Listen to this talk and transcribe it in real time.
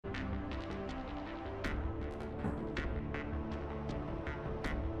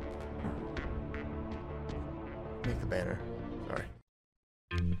banner. Sorry.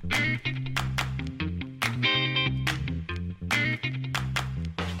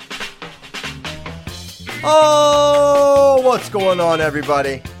 Oh, what's going on,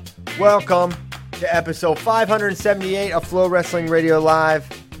 everybody? Welcome to episode 578 of Flow Wrestling Radio Live.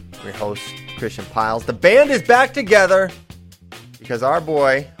 I'm your host, Christian Piles. The band is back together because our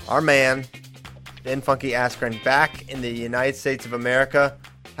boy, our man, Ben Funky Askren, back in the United States of America.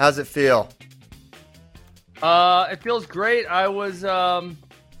 How's it feel? It feels great. I was up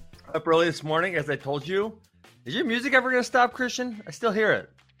early this morning, as I told you. Is your music ever going to stop, Christian? I still hear it.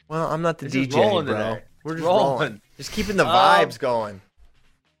 Well, I'm not the It's DJ, just rolling bro. today. We're just Rolling. rolling. Just keeping the vibes going.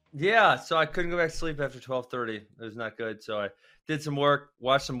 Yeah, so I couldn't go back to sleep after 12:30. It was not good. So I did some work,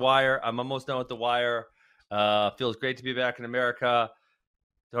 watched some Wire. I'm almost done with The Wire. Feels great to be back in America.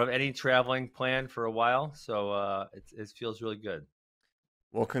 Don't have any traveling planned for a while, so it feels really good.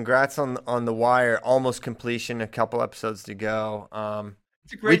 Well, congrats on The Wire. Almost completion. A couple episodes to go.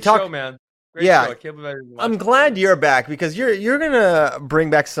 It's a great show, man. Great Yeah, show. I can't believe I didn't watch I'm it. glad you're back because you're gonna bring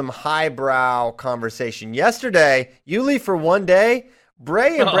back some highbrow conversation. Yesterday, you leave for one day.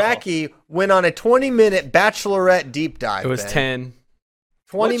 Bray and Oh. Bracky went on a 20-minute Bachelorette deep dive. It was Ben. 10.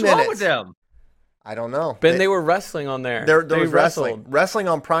 20 What's minutes. wrong with them? I don't know. Ben, they were wrestling on there. There They was wrestled. wrestling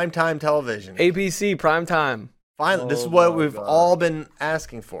on primetime television. ABC prime time. Finally, this is Oh what my we've God. all been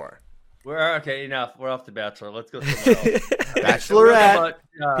asking for. Okay, enough. We're off the Bachelor. Let's go somewhere else. Bachelorette.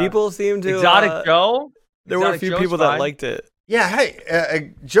 People seem to. Exotic Joe. There were a Exotic few Joe's people that fine. liked it. Yeah,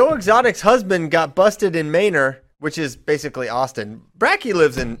 hey, Joe Exotic's husband got busted in Manor, which is basically Austin. Bracky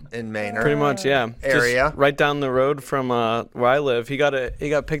lives in Manor. Pretty much, yeah. Area. Just right down the road from where I live. He got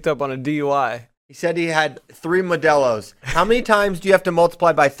picked up on a DUI. He said he had 3 Modelos. How many times do you have to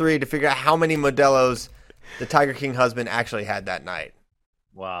multiply by 3 to figure out how many Modelos the Tiger King husband actually had that night?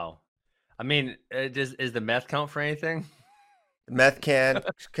 Wow. I mean, is the meth count for anything? Meth can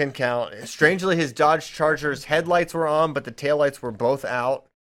count. Strangely, his Dodge Charger's headlights were on, but the taillights were both out,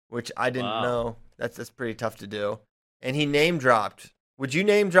 which I didn't Wow. know. That's pretty tough to do. And he name dropped. Would you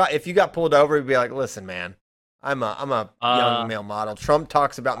name drop if you got pulled over? You'd be like, "Listen, man, I'm a young male model. Trump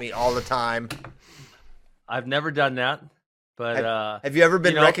talks about me all the time." I've never done that, but Have you ever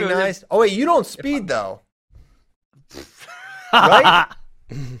been if it was in- recognized? Oh wait, you don't speed though, right?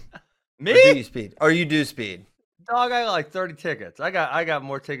 Me? Or do you speed? Or you do speed? Dog, I got like 30 tickets. I got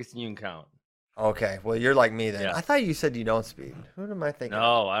more tickets than you can count. Okay, well you're like me then. Yeah. I thought you said you don't speed. Who am I thinking?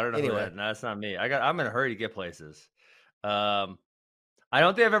 No, I don't know. Anyway. Who that. No, that's not me. I'm in a hurry to get places. I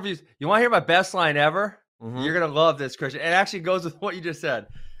don't think I've ever used. You want to hear my best line ever? Mhm. You're gonna love this, Christian. It actually goes with what you just said.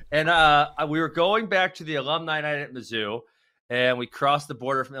 And we were going back to the alumni night at Mizzou, and we crossed the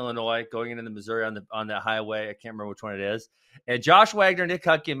border from Illinois, going into the Missouri on that highway. I can't remember which one it is. And Josh Wagner, Nick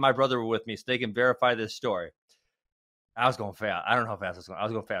Hutke, and my brother were with me, so they can verify this story. I was going fast. I don't know how fast I was going. I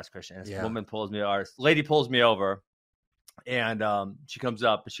was going fast, Christian. And this Yeah. woman pulls me, or this lady pulls me over, and she comes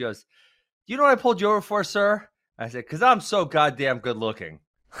up and she goes, "Do you know what I pulled you over for, sir?" I said, "Because I'm so goddamn good looking."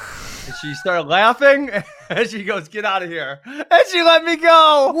 And she started laughing, and she goes, "Get out of here!" And she let me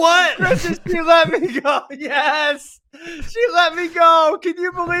go. What? Christian, she let me go. Yes, she let me go. Can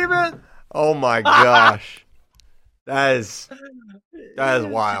you believe it? Oh my gosh, that is She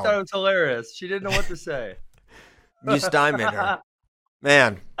wild. thought it was hilarious. She didn't know what to say. You stymied her,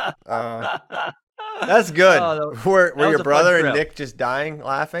 man. That's good. Oh, were was your a fun brother and trip. Nick just dying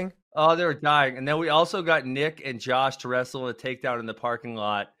laughing? Oh, they were dying. And then we also got Nick and Josh to wrestle in a takedown in the parking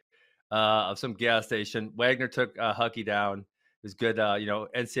lot of some gas station. Wagner took Hutke down. It was good,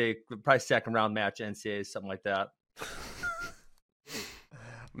 NCAA, probably second round match, NCAA, something like that.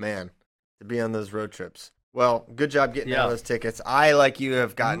 Man, to be on those road trips. Well, good job getting Yeah. all those tickets. I, like you,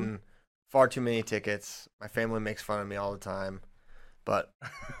 have gotten far too many tickets. My family makes fun of me all the time, but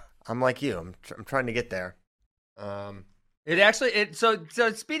I'm like you. I'm trying to get there. So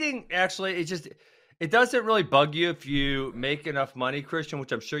speeding actually, it doesn't really bug you if you make enough money, Christian,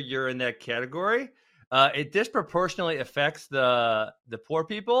 which I'm sure you're in that category. It disproportionately affects the poor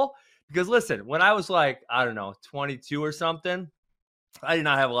people because listen, when I was like, I don't know, 22 or something, I did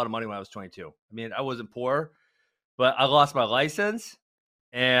not have a lot of money when I was 22. I mean, I wasn't poor, but I lost my license.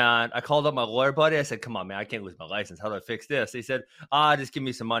 And I called up my lawyer buddy. I said, "Come on, man, I can't lose my license. How do I fix this?" He said, "Just give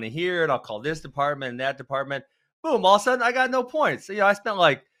me some money here, and I'll call this department and that department." Boom! All of a sudden, I got no points. So, I spent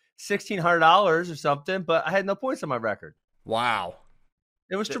like $1,600 or something, but I had no points on my record. Wow.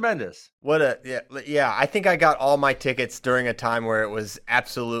 It was tremendous. Yeah. I think I got all my tickets during a time where it was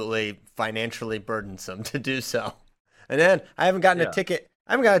absolutely financially burdensome to do so. And then I haven't gotten a ticket.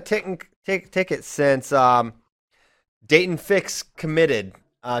 I haven't got a ticket since Dayton Fix committed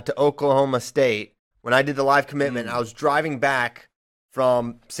to Oklahoma State. when I did the live commitment, I was driving back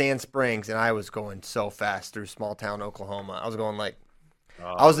from Sand Springs, and I was going so fast through small town Oklahoma. I was going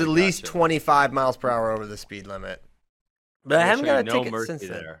I was at least 25 miles per hour over the speed limit. But I haven't got a ticket since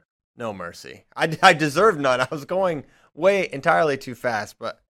then. There. No mercy. I deserved none. I was going entirely too fast,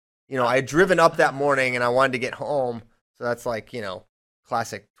 but I had driven up that morning and I wanted to get home. So that's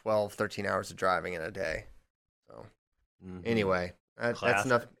classic 12, 13 hours of driving in a day. So anyway, that's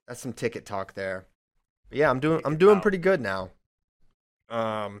enough. That's some ticket talk there. But yeah, I'm doing pretty good now.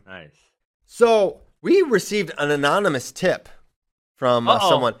 Nice. So we received an anonymous tip from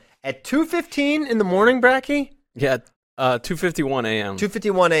someone at 2:15 in the morning, Bracky. Yeah, 2:51 a.m.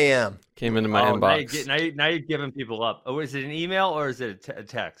 2:51 a.m. came into my inbox. Now you're giving people up. Oh, is it an email or is it a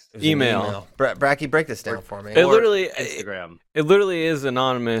text? Email. Bracky, break this down for me. It literally Instagram. It literally is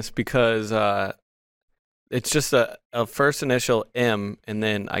anonymous because it's just a first initial M and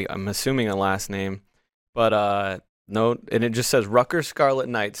then I'm assuming a last name, but no, and it just says Rutgers Scarlet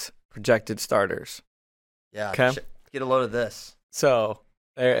Knights projected starters. Yeah. Okay. Get a load of this. So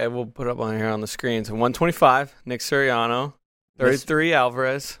we'll put it up on here on the screen. So 125, Nick Suriano. 33,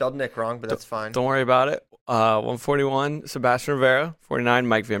 Alvarez. Spelled Nick wrong, but that's fine. Don't worry about it. 141, Sebastian Rivera. 49,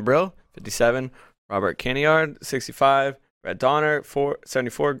 Mike Van Brill. 57, Robert Caniard. 65, Brett Donner.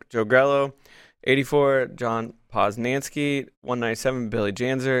 74, Joe Grello. 84, John Poznansky. 197, Billy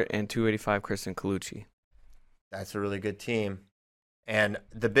Janzer. And 285, Kristen Colucci. That's a really good team. And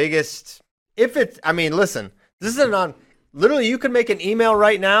the biggest, listen, this is literally you could make an email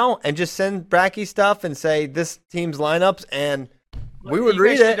right now and just send Bracky stuff and say this team's lineups, and we would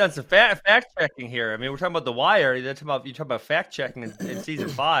read it. Done some fact checking here. I mean, we're talking about the Wire. You're talking about fact checking in season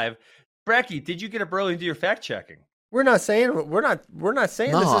 5. Bracky, did you get up early and do your fact checking? We're not saying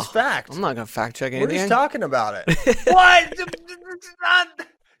this is fact. I'm not gonna fact check anything. We're just talking about it. What?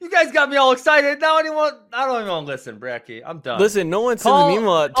 You guys got me all excited. Now I don't even want to listen, Bracky. I'm done. Listen, no one sends an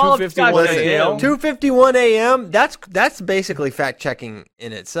email at 2:51 a.m. 2:51 a.m. That's basically fact checking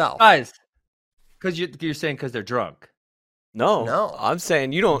in itself, guys. Because you're saying because they're drunk. No, I'm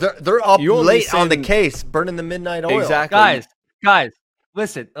saying you don't. They're up late on the case, burning the midnight oil. Exactly, guys.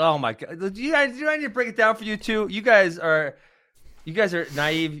 Listen. Oh my God, do I need to break it down for you two? You guys are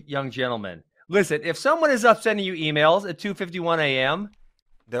naive young gentlemen. Listen, if someone is up sending you emails at 2:51 a.m.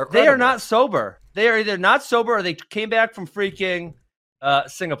 They are not sober. They are either not sober or they came back from freaking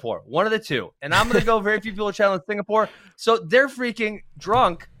Singapore. One of the two. And I'm going to go very few people channel in Singapore. So they're freaking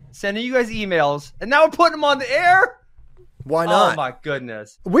drunk, sending you guys emails, and now we're putting them on the air? Why not? Oh, my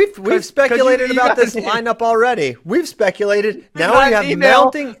goodness. We've speculated about this lineup already. We've speculated. Now we have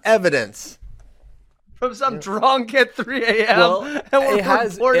mounting evidence. From some drunk at 3 a.m. Well, it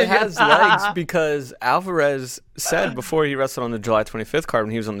has legs because Alvarez said before he wrestled on the July 25th card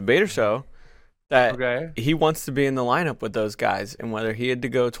when he was on the Bader show that he wants to be in the lineup with those guys, and whether he had to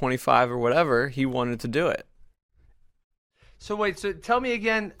go 25 or whatever, he wanted to do it. So wait, tell me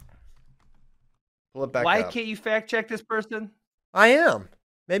again. Pull it back why up. Can't you fact check this person? I am.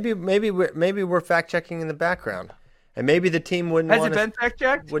 Maybe we're fact checking in the background, and maybe the team wouldn't. Has it been fact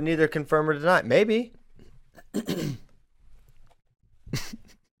checked? Wouldn't either confirm or deny. Maybe.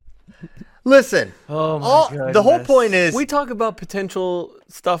 Listen, the whole point is we talk about potential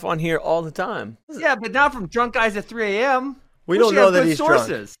stuff on here all the time. Yeah, but not from drunk guys at 3 a.m. We don't know that he's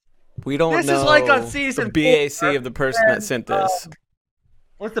sources. Drunk. We don't know. This is like on season the BAC of the person that sent this.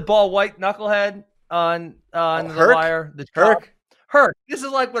 What's the ball white knucklehead on the Wire? The Herc. This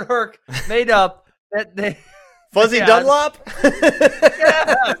is like what Herc made up. Fuzzy Dunlop?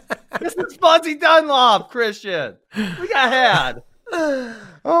 Yeah. This is Fuzzy Dunlop, Christian. We got had.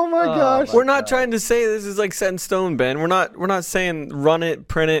 Oh my gosh. We're not trying to say this is like set in stone, Ben. We're not saying run it,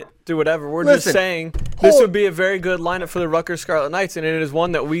 print it, do whatever. We're just saying this would be a very good lineup for the Rutgers Scarlet Knights, and it is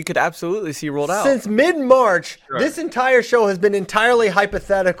one that we could absolutely see rolled out. Since mid-March, this entire show has been entirely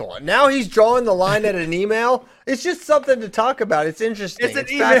hypothetical. Now he's drawing the line at an email. It's just something to talk about. It's interesting. It's an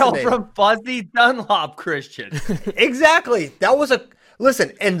email from Fuzzy Dunlop, Christian. Exactly. That was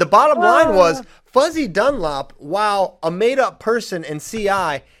listen, and the bottom line was Fuzzy Dunlop, while a made-up person in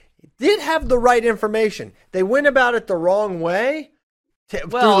CI, did have the right information. They went about it the wrong way. They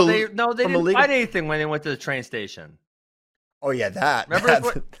didn't find anything when they went to the train station. Oh, yeah, that.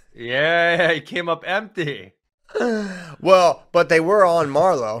 Remember? Yeah, he came up empty. Well, but they were on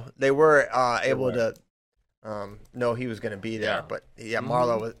Marlowe. They were able to know he was going to be there. Yeah. But, yeah,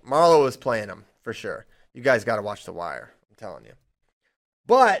 Marlowe was playing him, for sure. You guys got to watch The Wire. I'm telling you.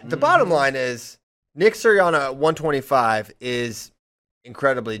 But the bottom line is Nick Suriano at 125 is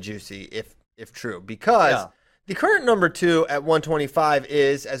incredibly juicy if true, because The current number 2 at 125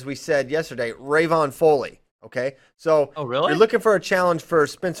 is, as we said yesterday, Rayvon Foley. Okay, so Oh, really? you're looking for a challenge for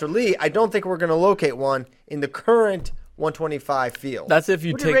Spencer Lee. I don't think we're going to locate one in the current 125 field. That's if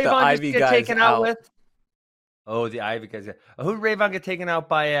you Who did take the Rayvon just Ivy get guys taken out out. with? Oh, the Ivy guys. Who did Rayvon get taken out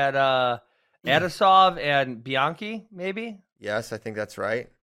by at Adasov and Bianchi, maybe? Yes, I think that's right.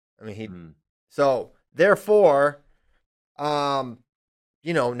 I mean, Hmm. So therefore, now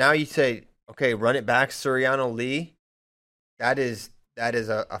you say, okay, run it back, Suriano Lee. That is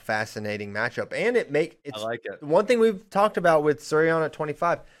a fascinating matchup, and I it's like it. the one thing we've talked about with Suriano at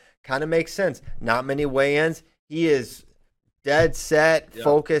 25 kind of makes sense. Not many weigh-ins. He is dead set, Yeah.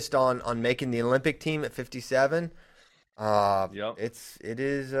 focused on making the Olympic team at 57. Yep.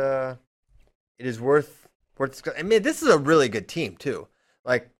 It is worth. I mean, this is a really good team too.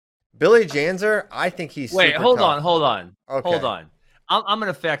 Like Billy Janzer, I think he's Wait, super hold tough. on. Okay. Hold on. I'm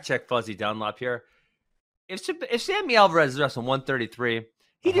going to fact check Fuzzy Dunlop here. If Sammy Alvarez wrestled 133,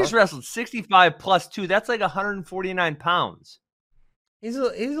 he just wrestled 65 plus 2. That's like 149 pounds. He's a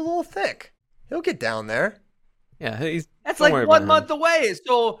little thick. He'll get down there. Yeah, That's don't worry like 1 about month away.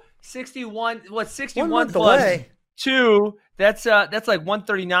 So 61, 61 1 month plus away. 2, that's like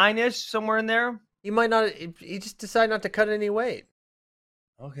 139-ish, somewhere in there. He might not. He just decide not to cut any weight.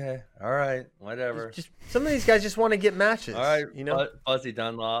 Okay. All right. Whatever. Just some of these guys just want to get matches. All right. you know. Fuzzy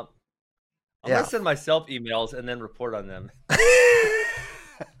Dunlop. I'm Yeah. going to send myself emails and then report on them.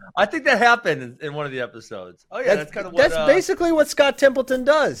 I think that happened in one of the episodes. Oh, yeah. That's kind of what. That's basically what Scott Templeton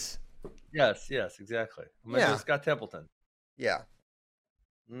does. Yes, exactly. I'm going to Yeah. do Scott Templeton. Yeah.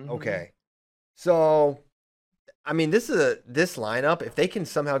 Mhm. Okay. So, I mean, this lineup. If they can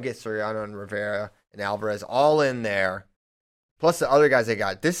somehow get Soriano and Rivera and Alvarez all in there, plus the other guys they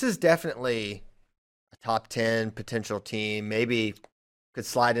got, this is definitely a top 10 potential team. Maybe could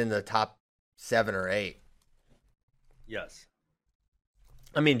slide into the top 7 or 8. Yes.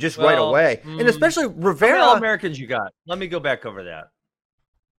 I mean, just right Well, away, and especially How many Rivera. All-Americans you got? Let me go back over that.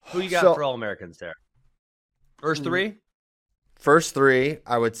 Who you got So- for All-Americans there? First 3? First 3,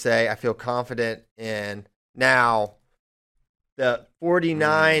 I would say I feel confident in. Now, the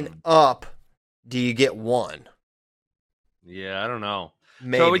 49 up, do you get 1? Yeah, I don't know.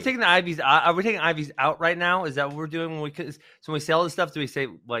 Maybe. So are we taking the Ivies out? Are we taking Ivies out right now? Is that what we're doing so when we sell this stuff, do we say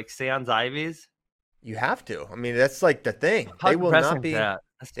like Sans Ivies? You have to. I mean, that's like the thing. How They will depressing not be. is that?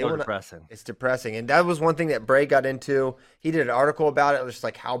 That's they so will not- depressing. It's depressing, and that was one thing that Bray got into. He did an article about it, just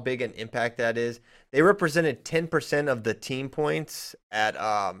like how big an impact that is. They represented 10% of the team points at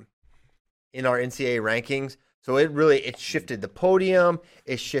in our NCAA rankings. So it shifted the podium.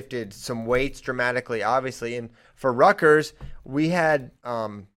 It shifted some weights dramatically, obviously. And for Rutgers, we had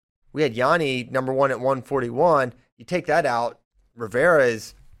Yanni number 1 at 141. You take that out, Rivera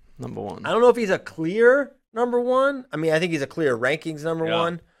is. number 1. I don't know if he's a clear number 1. I mean, I think he's a clear rankings number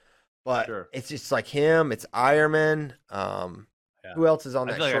 1. But Sure. it's just like him. It's Ironman. Who else is on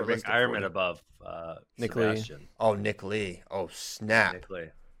I that feel like I short bring list? of Ironman 40? above Nick Lee. Sebastian. Oh, Nick Lee. Oh, snap. Nick Lee.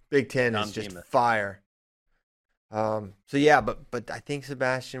 Big Ten Tom is just Demuth. fire. So yeah, but I think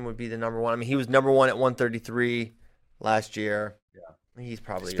Sebastian would be the number 1. I mean, he was number 1 at 133 last year. Yeah. He's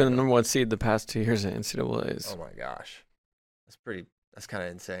probably He's been the number 1 seed the past 2 years at NCAAs. Oh my gosh. That's kind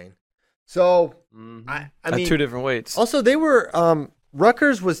of insane. So Mhm. I At mean 2 different weights. also they were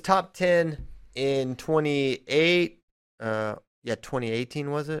Rutgers was top 10 in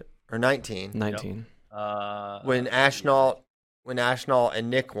 2018 was it? Or 19? 19. When Ashnault and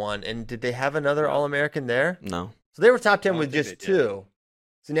Nick won. And did they have another All-American there? No. So they were top 10 I with don't just think they did. 2.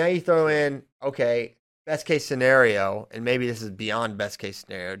 So now you throw in, okay, best case scenario, and maybe this is beyond best case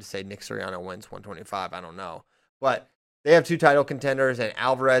scenario to say Nick Soriano wins 125. I don't know. But they have 2 title contenders, and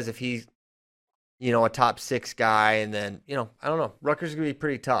Alvarez, if he's, a top 6 guy, and then, I don't know. Rutgers is going to be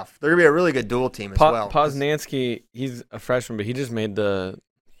pretty tough. They're going to be a really good dual team as well. Poznansky, he's a freshman, but he just made the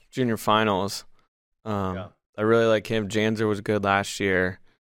junior finals. I really like him. Janzer was good last year.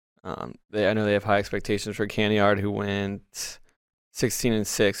 I know they have high expectations for Canyard, who went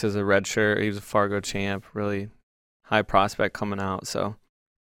 16-6 as a redshirt. He was a Fargo champ. Really high prospect coming out. So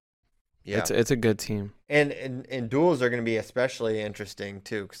Yeah. it's a good team. And duels are going to be especially interesting,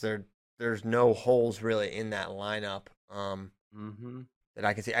 too, because there's no holes really in that lineup that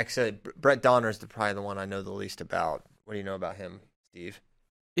I can see. Actually, Brett Donner is probably the one I know the least about. What do you know about him, Steve?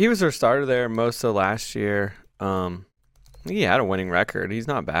 He was their starter there most of last year. He had a winning record. He's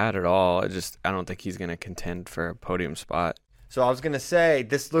not bad at all. I don't think he's going to contend for a podium spot. So I was going to say,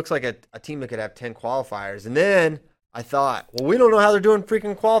 this looks like a team that could have 10 qualifiers. And then I thought, well, we don't know how they're doing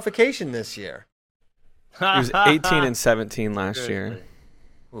freaking qualification this year. He was 18-17 last year.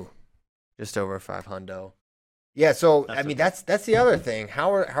 Just over 500. Yeah, so That's I mean what- that's the other thing.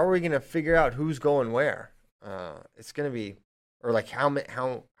 How are we gonna figure out who's going where? It's gonna be, or like how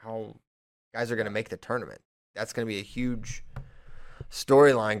guys are gonna make the tournament. That's gonna be a huge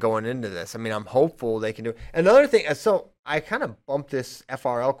storyline going into this. I mean, I'm hopeful they can do it. Another thing, so I kind of bumped this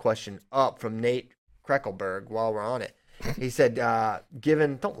FRL question up from Nate Kreckelberg while we're on it. He said,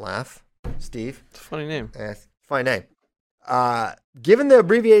 don't laugh, Steve. It's a funny name. It's a fine name. Given the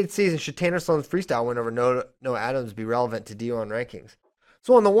abbreviated season, should Tanner Sloan's freestyle win over Noah Adams be relevant to D1 rankings?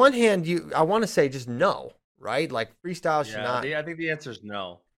 So on the one hand, I want to say just no, right? Like freestyle should not. I think the answer is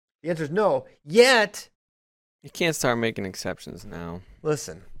no. The answer is no. Yet, You can't start making exceptions now.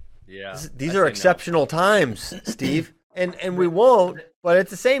 listen, Yeah, these I are say no. exceptional times, Steve, and we won't. But at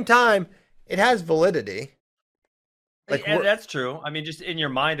the same time, it has validity. Like, And that's true. I mean, just in your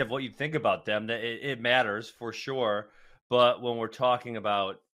mind of what you think about them, that it matters for sure. But when we're talking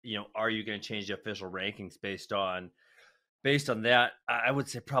about, are you going to change the official rankings based on that? I would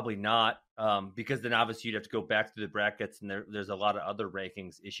say probably not, because then obviously you'd have to go back through the brackets, and there's a lot of other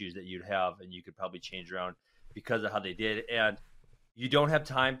rankings issues that you'd have, and you could probably change around because of how they did. And you don't have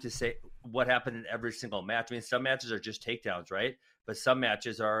time to say what happened in every single match. I mean, some matches are just takedowns, right? But some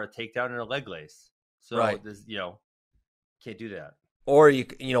matches are a takedown and a leg lace. So Right. there's, can't do that. Or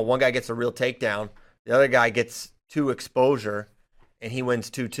one guy gets a real takedown, the other guy gets 2 exposure, and he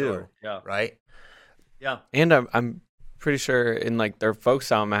wins 2-2. Sure. Yeah. Right? Yeah. And I'm pretty sure in like their folk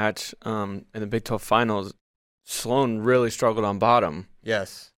style match in the Big 12 finals, Sloan really struggled on bottom.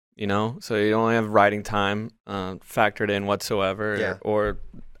 Yes. So you don't have riding time factored in whatsoever, Yeah. or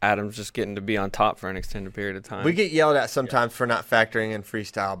Adams just getting to be on top for an extended period of time. We get yelled at sometimes for not factoring in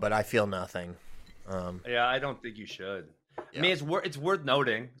freestyle, but I feel nothing. Yeah, I don't think you should. Yeah. I mean, it's worth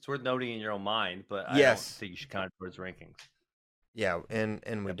noting. It's worth noting in your own mind, but I Yes. don't think you should count it towards rankings. Yeah, and we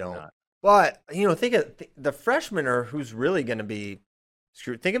Definitely don't. not. But think of the freshman who's really going to be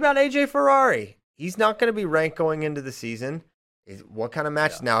screwed. Think about AJ Ferrari. He's not going to be ranked going into the season. What kind of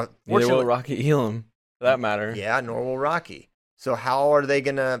match Yeah. now? Neither will Fortunately, Rocky Elam, for that matter. yeah, nor will Rocky. So how are they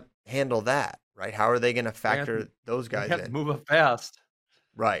going to handle that? Right? How are they going to factor those You guys have to in? move up fast.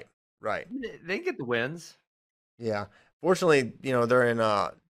 Right. They get the wins. Yeah. Fortunately, they're in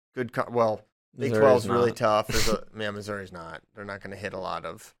a good. Big Missouri's 12's really not. tough. Missouri's not. They're not going to hit a lot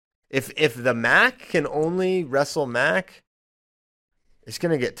of. If the MAC can only wrestle MAC, it's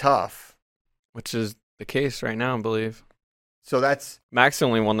going to get tough. Which is the case right now, I believe. So that's Mac's the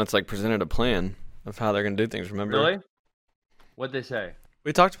only one that's like presented a plan of how they're going to do things, remember? Really? What'd they say?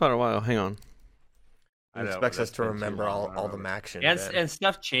 We talked about it a while. Hang on. I it know, expects but us that's to been too remember long. I all don't the know. MAC shit. And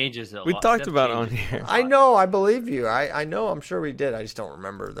stuff changes a lot. We talked Stuff about it on changes here. a I lot. know. I believe you. I know. I'm sure we did. I just don't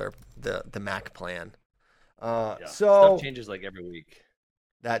remember the MAC plan. Yeah. So Stuff changes like every week.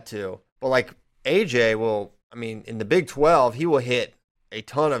 that too. But like AJ will. I mean, in the Big 12, he will hit a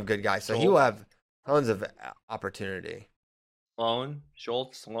ton of good guys. So he will have tons of opportunity.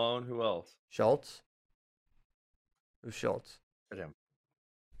 Schultz, Sloan, who else? Schultz. Who's Schultz?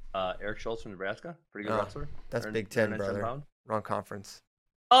 Eric Schultz from Nebraska, pretty good Oh, wrestler. That's Earned- Big 10, earned 10 brother. pound. Wrong conference.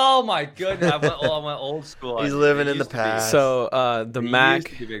 Oh my goodness! I went old school. He's It living in the used to be- past. So the it used MAC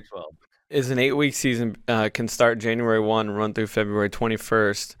to be Big 12. is an 8-week season, can start January 1, run through February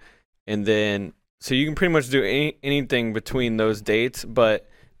 21st. And then, so you can pretty much do anything between those dates, but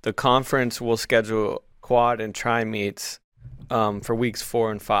the conference will schedule quad and tri meets for weeks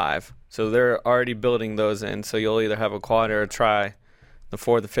 4 and 5. So they're already building those in. So you'll either have a quad or a tri the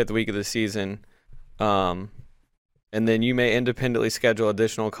 4th or 5th week of the season. And then you may independently schedule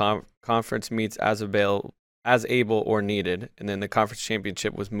additional conference meets as able or needed. And then the conference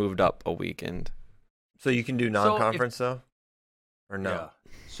championship was moved up a weekend. So you can do non-conference though, or no? Yeah.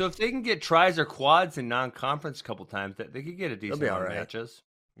 So if they can get tries or quads in non-conference a couple times, they could get a decent be amount all of right. matches.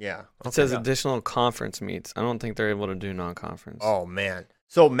 Yeah. It says yeah. additional conference meets. I don't think they're able to do non-conference. Oh man.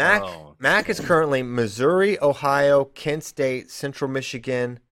 So MAC is currently Missouri, Ohio, Kent State, Central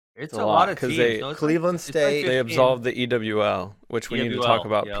Michigan, It's a a lot, lot of 'cause teams. they- no? It's Cleveland it's State. They 15. absolved the EWL, which we need to talk EWL,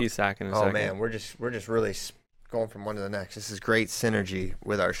 about yep. PSAC in a Oh second. man, we're just really going from one to the next. This is great synergy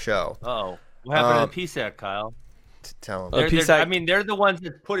with our show. Uh-oh. What happened to the PSAC, Kyle? Tell them. Uh, PSAC I mean, they're the ones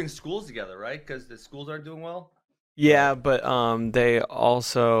that's putting schools together, right? Because the schools aren't doing well. Yeah, but they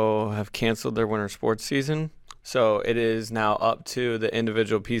also have canceled their winter sports season. So it is now up to the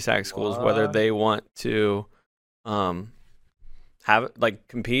individual PSAC schools whether What? they want to have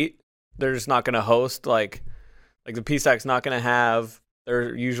compete. They're just not going to host like the PSAC's not going to have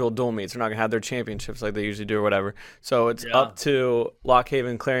their usual dual meets. They're not going to have their championships like they usually do or whatever. So it's Yeah. up to Lock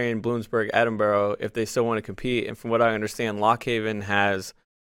Haven, Clarion, Bloomsburg, Edinburgh if they still want to compete. And from what I understand, Lock Haven has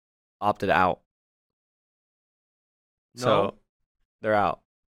opted out. So they're out.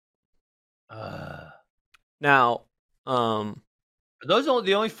 Now, Are those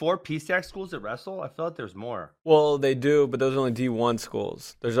the only 4 PSAC schools that wrestle? I feel like there's more. well, they do, but those are only D1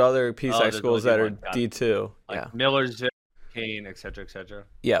 schools. There's other PSAC there's schools only that are D1. Got it. D2. Like Yeah. Millersville, Kane, et cetera, et cetera.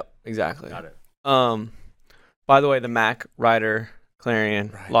 Yep, exactly. Got it. By the way, the MAC, Ryder,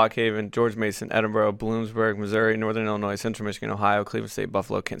 Clarion, Right. Lock Haven, George Mason, Edinburgh, Bloomsburg, Missouri, Northern Illinois, Central Michigan, Ohio, Cleveland State,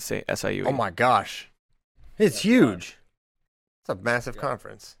 Buffalo, Kent State, SIU. Oh my gosh, it's huge. It's a massive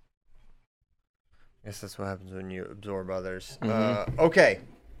conference. I guess that's what happens when you absorb others. Okay,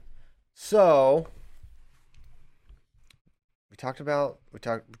 so we talked about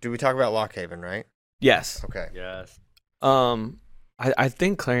Lock Haven, right? Yes. Okay. Yes. I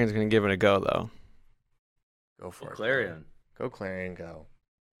think Clarion's going to give it a go, though. Go for it. Clarion. Go Clarion, go.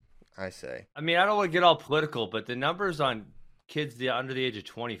 I say. I mean, I don't want to get all political, but the numbers on kids under the age of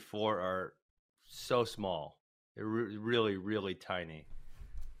 24 are so small. They're really, really tiny.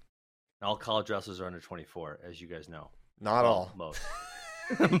 And all college wrestlers are under 24, as you guys know. Not all. Most.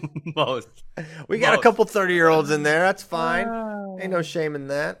 Most. We got a Most. couple 30-year-olds in there. That's fine. Ain't no shame in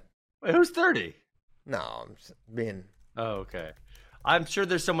that. Wait, who's 30? No, I'm just being. Oh, okay. I'm sure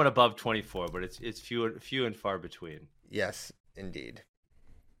there's someone above 24, but it's few and far between. Yes, indeed.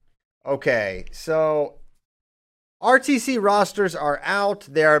 Okay, so RTC rosters are out.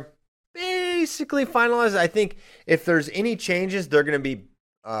 They're basically finalized. I think if there's any changes, they're going to be,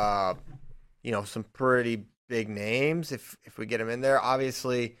 some pretty big names if we get them in there.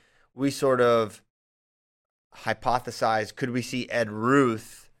 Obviously, we sort of hypothesize, could we see Ed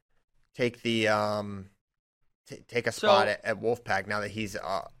Ruth take the take a spot at Wolfpack now that he's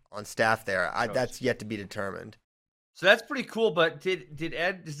on staff there? That's yet to be determined. So that's pretty cool. But did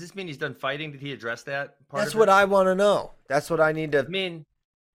Ed? Does this mean he's done fighting? Did he address that part? That's what I want to know. That's what I need to. I mean,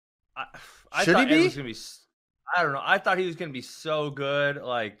 I Should thought he Ed be? was gonna be. I don't know. I thought he was gonna be so good,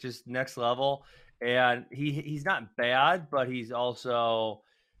 like just next level. And he's not bad, but he's also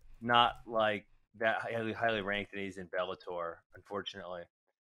not like that highly ranked, and he's in Bellator, unfortunately.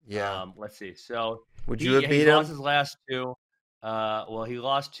 Yeah. Let's see. So Would you have beat he him? lost his last 2. Well, he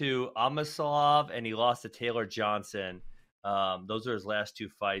lost to Amaslov and he lost to Taylor Johnson. Those are his last 2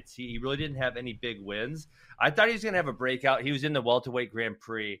 fights. He really didn't have any big wins. I thought he was going to have a breakout. He was in the welterweight Grand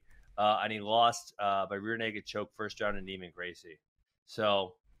Prix, and he lost by rear naked choke first round to Neiman Gracie.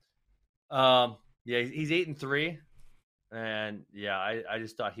 So, yeah, he's 8-3. And yeah, I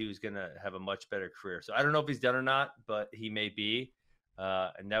just thought he was going to have a much better career. So I don't know if he's done or not, but he may be.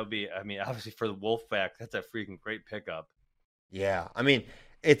 And that would be, I mean, obviously for the Wolfpack, that's a freaking great pickup. Yeah. I mean,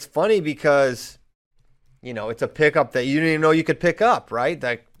 it's funny because, it's a pickup that you didn't even know you could pick up, right?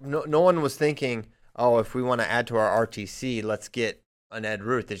 Like no one was thinking, oh, if we want to add to our RTC, let's get an Ed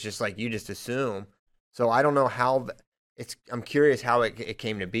Ruth. It's just like you just assume. So I don't know how I'm curious how it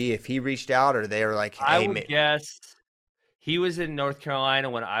came to be. If he reached out or they were like, hey, I would guess he was in North Carolina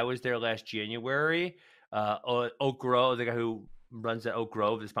when I was there last January. Oak Grove, the guy who runs at Oak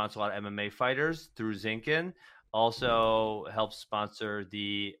Grove, that sponsors a lot of MMA fighters through Zinkin, also helps sponsor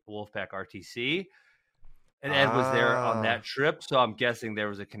the Wolfpack RTC. And Ed was there on that trip, so I'm guessing there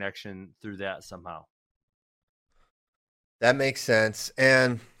was a connection through that somehow. That makes sense.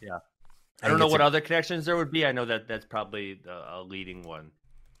 And yeah, I don't know what other connections there would be. I know that that's probably a leading one.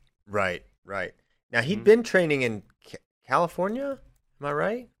 Right. Now, he'd been training in California. Am I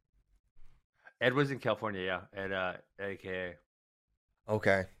right? Ed was in California, yeah, at AKA.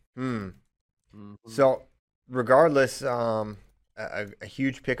 Okay. Mm-hmm. So, regardless, a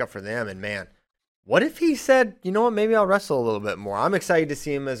huge pickup for them. And man, what if he said, you know what, maybe I'll wrestle a little bit more? I'm excited to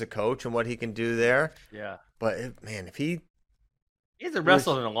see him as a coach and what he can do there. Yeah. But if he hasn't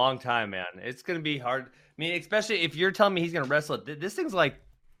wrestled in a long time, man. It's going to be hard. I mean, especially if you're telling me he's going to wrestle. This thing's like,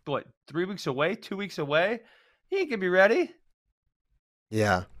 what, 3 weeks away, 2 weeks away? He ain't going to be ready.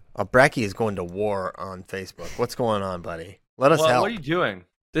 Yeah. Bracky is going to war on Facebook. What's going on, buddy? Let us help. What are you doing?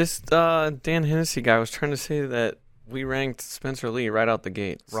 This Dan Hennessy guy was trying to say that we ranked Spencer Lee right out the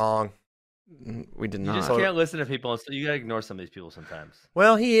gates. Wrong. We did You not. just can't listen to people. So you got to ignore some of these people sometimes.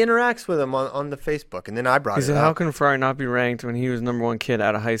 Well, he interacts with him on the Facebook, and then I brought He it said, up. how can Ferrari not be ranked when he was number 1 kid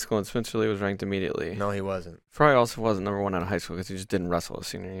out of high school and Spencer Lee was ranked immediately? No, he wasn't. Ferrari also wasn't number 1 out of high school because he just didn't wrestle his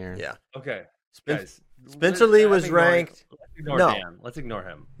senior year. Yeah. Okay. Guys, Guys, Spencer Lee was ranked. Let's ignore No. Dan. Let's ignore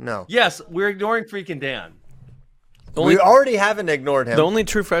him. No. Yes, we're ignoring freaking Dan. We already haven't ignored him. The only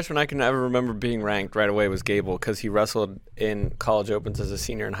true freshman I can ever remember being ranked right away was Gable because he wrestled in college opens as a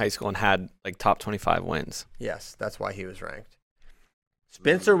senior in high school and had like top 25 wins. Yes, that's why he was ranked.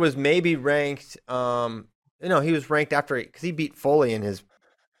 Spencer was maybe ranked. He was ranked after because he beat Foley in his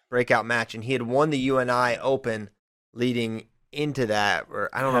breakout match, and he had won the UNI Open leading into that, or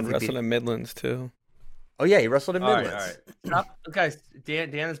I don't know if he wrestled beat. in Midlands too. Oh yeah, he wrestled in All right, Midlands. all right. Stop. Guys,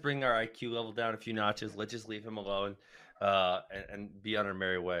 Dan is bringing our IQ level down a few notches. Let's just leave him alone and be on our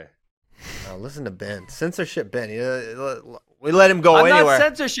merry way. Oh, listen to Ben. Censorship Ben. We let him go I'm anywhere.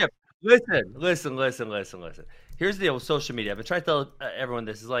 not censorship. Listen. Here's the deal with social media. I've been trying to tell everyone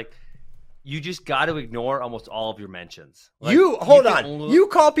this is like, you just got to ignore almost all of your mentions. Like, Hold on. You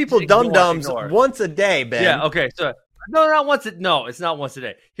call people dum-dums ignore. once a day, Ben. Yeah, okay. So, no, it's not once a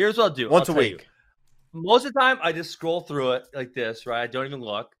day. Here's what I'll do. Once I'll a tell you. week. Most of the time, I just scroll through it like this, right? I don't even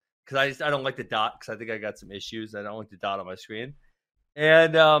look because I don't like the dot because I think I got some issues. I don't like the dot on my screen.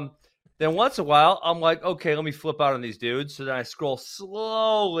 And then once in a while, I'm like, okay, let me flip out on these dudes. So then I scroll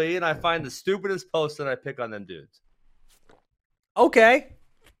slowly and I find the stupidest posts and I pick on them dudes. Okay.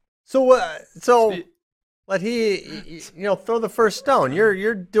 So let he throw the first stone.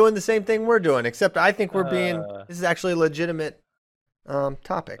 You're doing the same thing we're doing, except I think we're being. This is actually a legitimate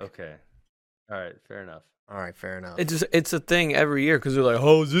topic. Okay. All right. Fair enough. All right. Fair enough. It's a thing every year because they're like,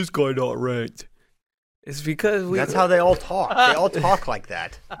 "How is this guy not ranked?" It's because That's how they all talk. They all talk like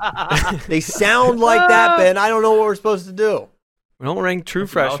that. They sound like that, Ben. I don't know what we're supposed to do. We don't rank true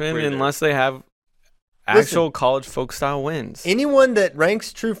That's an freshmen outbreather. unless they have actual college folk style wins. Anyone that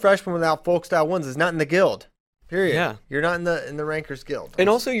ranks true freshmen without folk style wins is not in the guild. Period. Yeah. You're not in the rankers guild. And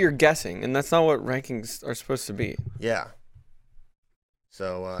also, you're guessing, and that's not what rankings are supposed to be. Yeah.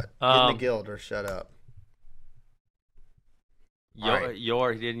 So get in the guild or shut up. He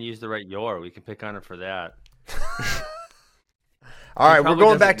didn't use the right your. We can pick on him for that. All right, we're Probably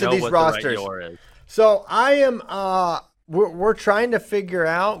going back doesn't to know these what the right rosters. your is. So I am. We're trying to figure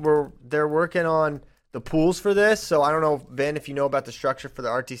out. They're working on the pools for this. So I don't know, Ben, if you know about the structure for the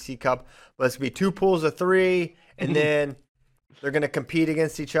RTC Cup, but it's gonna be 2 pools of 3, and then they're gonna compete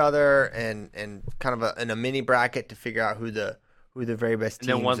against each other and kind of in a mini bracket to figure out who the very best And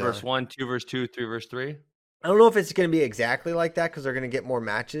teams then 1 are. versus 1, 2 versus 2, 3 versus 3. I don't know if it's gonna be exactly like that because they're gonna get more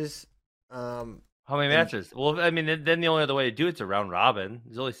matches. How many matches? Well, I mean, then the only other way to do it's a round robin.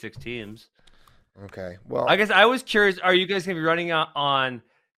 There's only 6 teams. Okay. Well, I guess I was curious. Are you guys going to be running on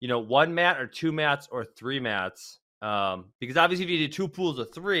 1 mat or 2 mats or 3 mats? Because obviously, if you do 2 pools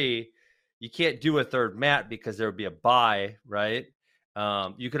of 3, you can't do a third mat because there would be a bye, right?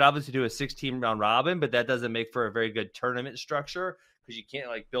 You could obviously do a 16 round robin, but that doesn't make for a very good tournament structure because you can't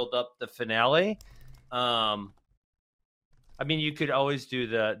build up the finale. I mean, you could always do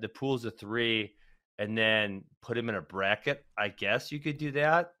the pools of 3 and then put them in a bracket. I guess you could do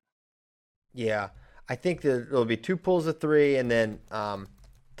that. yeah, I think that there'll be 2 pools of 3, and then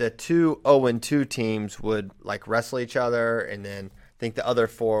the 2 0-2 teams would wrestle each other, and then I think the other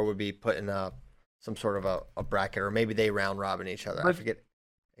 4 would be put in some sort of a bracket, or maybe they round robin each other. I forget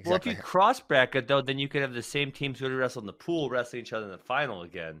exactly. Well, if you cross bracket though, then you could have the same teams who wrestle in the pool wrestling each other in the final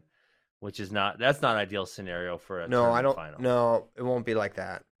again, which is that's not an ideal scenario for a tournament final. No, it won't be like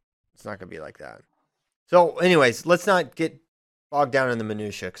that. It's not gonna be like that. So, anyways, let's not get bogged down in the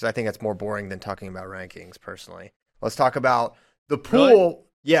minutia because I think that's more boring than talking about rankings. Personally, let's talk about the pool. Really?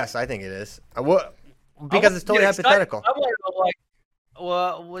 Yes, I think it is. Because it's totally hypothetical. I want to know,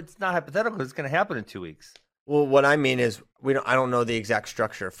 well, it's not hypothetical. It's going to happen in 2 weeks. Well, what I mean is I don't know the exact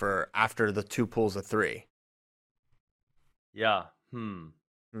structure for after the 2 pools of 3. Yeah.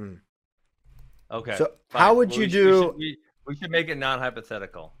 Okay. So fine. how would you do? We should make it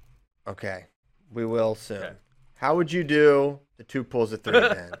non-hypothetical. Okay, we will soon. Okay. How would you do the 2 pools of 3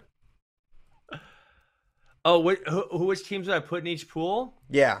 then? Oh, which teams would I put in each pool?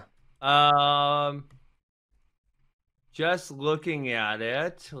 Yeah. Just looking at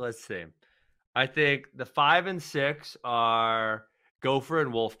it, let's see. I think the 5 and 6 are Gopher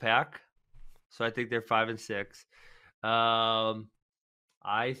and Wolfpack. So I think they're 5 and 6.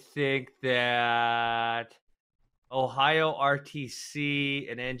 I think that Ohio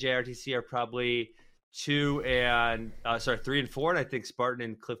RTC and NJRTC are probably 3 and 4, and I think Spartan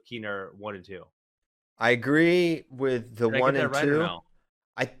and Cliff Keen are 1 and 2. I agree with the Did 1 I get and that right 2. or no?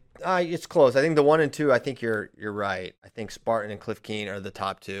 It's close. I think the 1 and 2. I think you're right. I think Spartan and Cliff Keen are the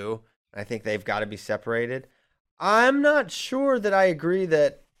top 2. I think they've got to be separated. I'm not sure that I agree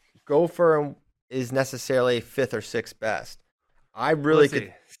that Gopher is necessarily 5th or 6th best. I really Let's could.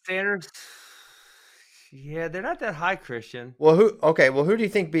 see. Standards. Yeah, they're not that high, Christian. Well, who do you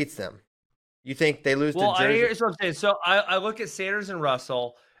think beats them? You think they lose to Jersey? Here's what I'm saying. So I look at Sanders and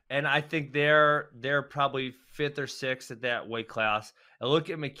Russell, and I think they're probably 5th or 6th at that weight class. I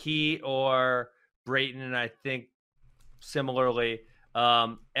look at McKee or Brayton, and I think similarly.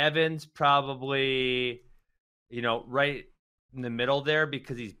 Evans probably, right in the middle there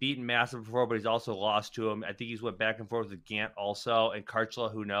because he's beaten Massive before, but he's also lost to him. I think he's went back and forth with Gant also, and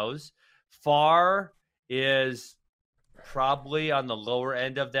Karchla, who knows. Farr is probably on the lower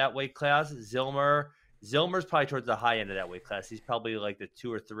end of that weight class. Zillmer's probably towards the high end of that weight class. He's probably like the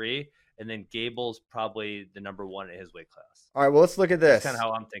 2 or 3, and then Gable's probably the number 1 in his weight class. All right, well, let's look at this. That's kind of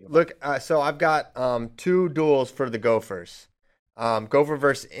how I'm thinking. Look, so I've got 2 duels for the Gophers. Gopher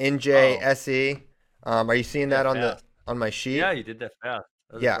versus NJSE. Are you seeing that on my sheet? Yeah, you did that fast.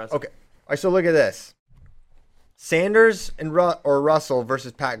 That was Yeah. impressive. Okay. All right. So look at this: Sanders and Russell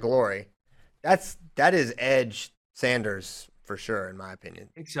versus Pat Glory. That is edge Sanders for sure, in my opinion.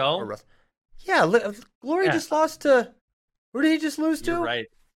 Think so? Yeah. Glory just lost to. Who did he just lose to? You're right.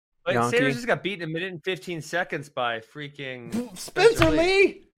 But Yankee. Sanders just got beaten 1 minute and 15 seconds by freaking Spencer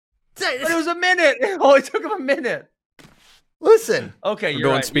Lee. But it was a minute. It only took him a minute. Listen. Okay, We're you're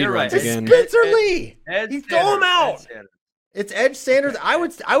going right. speed You're runs right. again. It's Spencer Lee. Ed Throw him Sanders, out. Ed Sanders. It's Edge Sanders.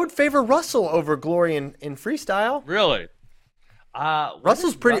 I would favor Russell over Glory in freestyle. Really? Russell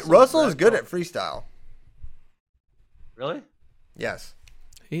is good at freestyle. Really? Yes.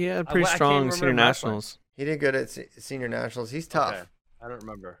 He had I pretty can't strong remember senior my nationals. He did good at senior nationals. He's tough. Okay. I don't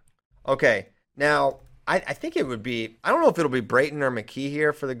remember. Okay. Now, I think it would be, I don't know if it'll be Brayton or McKee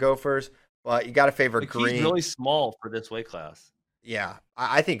here for the Gophers, but you got to favor McKee's Green. really small for this weight class. Yeah.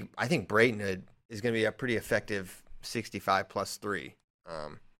 I think Brayton is going to be a pretty effective 65 plus 3.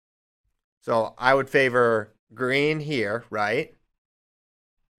 So I would favor Green here, right?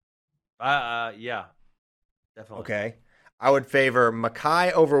 Yeah. Definitely. Okay. I would favor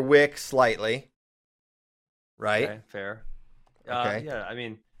Mackay over Wick slightly. Right? Okay, fair. Okay. Yeah, I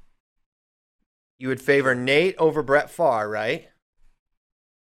mean, You would favor Nate over Brett Farr, right?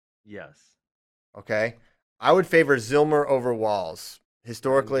 yes. Okay. I would favor Zillmer over Walls.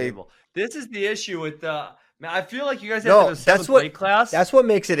 Historically, Unbelievable. This is the issue with man, I feel like you guys have No, to go that's 7th what- weight class. that's what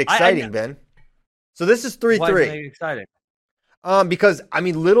makes it exciting, Ben. So this is Why is 3-3. it exciting? Because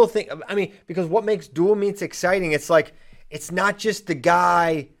because what makes dual meets exciting? It's like it's not just the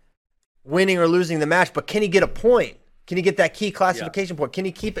guy winning or losing the match, but can he get a point? Can he get that key classification point? Can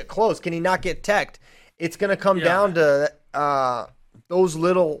he keep it close? Can he not get teched? It's going to come down to those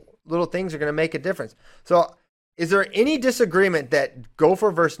little things are going to make a difference. So, is there any disagreement that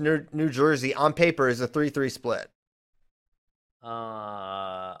Gopher versus New Jersey on paper is a 3-3 split?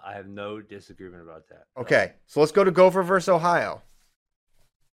 I have no disagreement about that. Okay, so let's go to Gopher versus Ohio.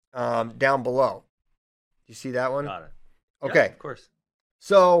 Down below. Do you see that one? Got it. Okay. Yeah, of course.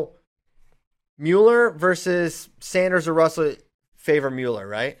 So, Mueller versus Sanders or Russell, favor Mueller,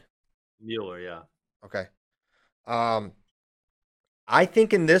 right? Mueller, yeah. Okay. I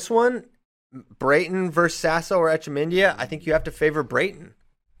think in this one, Brayton versus Sasso or Echemindia, I think you have to favor Brayton.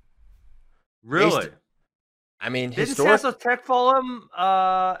 Really? I mean, Didn't historic, Sasso tech fall him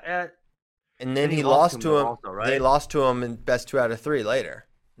at and then and he lost to him. also, right? They lost to him in best 2 out of 3 later.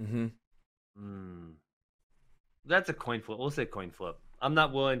 Mm-hmm. That's a coin flip. We'll say coin flip. I'm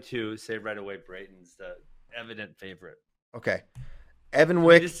not willing to say right away Brayton's the evident favorite. Okay. Evan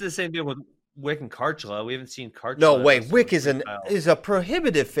Wick. This is the same deal with Wick and Karchla. We haven't seen Karchla. No, wait. wrestle Wick in freestyle. is a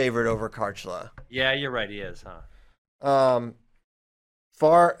prohibitive favorite over Karchla. Yeah, you're right. He is, huh?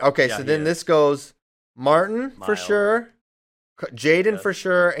 Far. Okay, Yeah, so he then is. this goes Martin for Miles. sure, Jaden Yep. for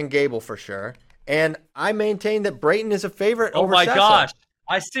sure, and Gable for sure. And I maintain that Brayton is a favorite Oh over my Sasso. gosh.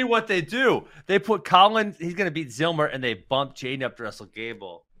 I see what they do. They put Colin, he's going to beat Zillmer, and they bump Jaden up to wrestle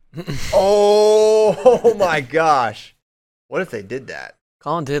Gable. Oh my gosh. What if they did that?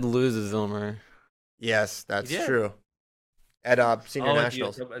 Colin did lose to Zilmer. Yes, that's He did. true. At Senior Oh,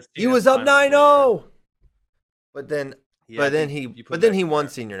 Nationals. he He was up 9-0. But then he won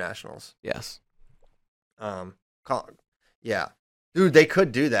Senior Nationals. Yes. Yeah. Dude, they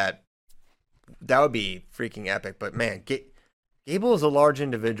could do that. That would be freaking epic. But man, Gable is a large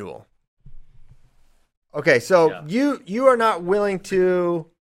individual. Okay, so you are not willing to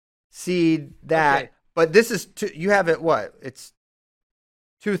cede that, Okay. but this is you have it what? It's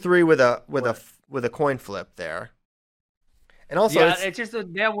 2-3 with a coin flip there. And also, Yeah, it's just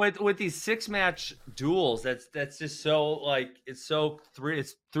with these 6-match duels. That's just so like it's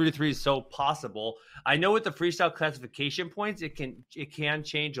 3-3 is so possible. I know with the freestyle classification points, it can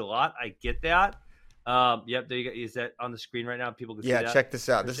change a lot. I get that. Yep, there you go. Is that on the screen right now? People can see that. check this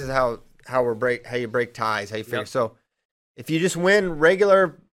out. This is how you break ties. How you figure. Yep. So, if you just win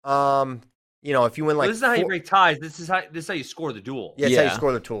regular, if you win like this is not how you break ties. This is how you score the duel. Yeah, it's how you Yeah.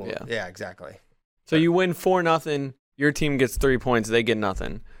 score the tool. Yeah. Yeah, exactly. So you win 4-0. Your team gets 3 points. They get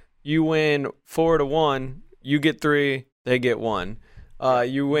nothing. You win 4-1. You get 3. They get 1.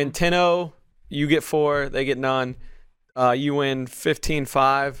 You win 10-0. You get 4. They get none. You win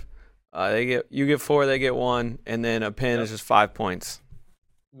 15-5. You get 4, they get 1, and then a pin is just 5 points.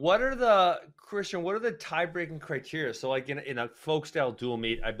 What are the tie-breaking criteria? So, like in a folk-style dual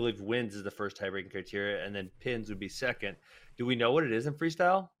meet, I believe wins is the first tie-breaking criteria, and then pins would be second. Do we know what it is in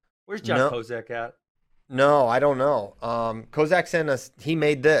freestyle? Where's John Kozak at? No, I don't know. Kozak sent us. He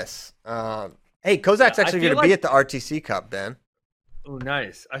made this. Hey, Kozak's actually going to be at the RTC Cup, Ben. Oh,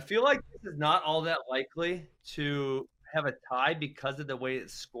 nice. I feel like this is not all that likely to have a tie because of the way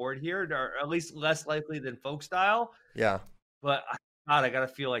it's scored here, or at least less likely than folk style. Yeah. But God, I got to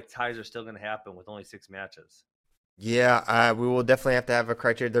feel like ties are still going to happen with only 6 matches. Yeah, we will definitely have to have a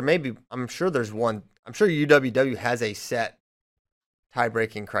criteria. There may be, I'm sure there's one. I'm sure UWW has a set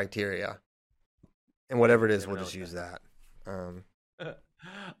tie-breaking criteria. And whatever it is, we'll just use that.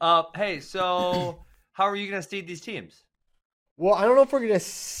 Hey, so how are you going to seed these teams? Well, I don't know if we're going to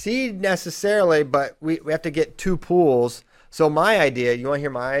seed necessarily, but we have to get 2 pools. So my idea, you want to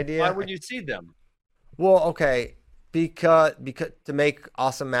hear my idea? Why would you seed them? Well, okay, because to make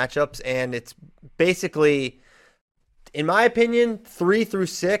awesome matchups, and it's basically, in my opinion, 3 through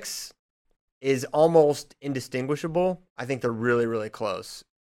 6 is almost indistinguishable. I think they're really, really close.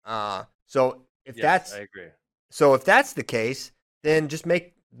 So if I agree. So if that's the case, then just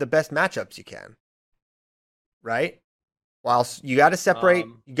make the best matchups you can, right? While you got to separate,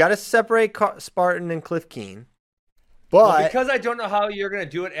 Spartan and Cliff Keen. But because I don't know how you're going to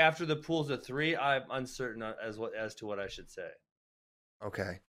do it after the pools of 3, I'm uncertain as to what I should say.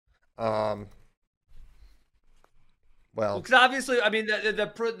 Okay. Well, because obviously, I mean,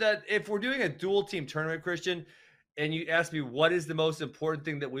 that if we're doing a dual team tournament, Christian, and you ask me what is the most important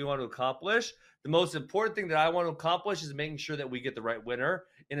thing that we want to accomplish, the most important thing that I want to accomplish is making sure that we get the right winner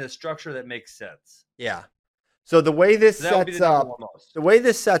in a structure that makes sense. Yeah. So the way this sets up,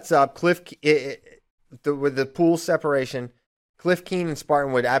 with the pool separation, Cliff Keen and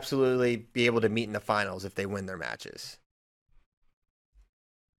Spartan would absolutely be able to meet in the finals if they win their matches.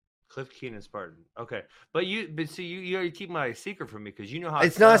 Cliff Keen and Spartan. Okay. But you keep my secret from me because you know how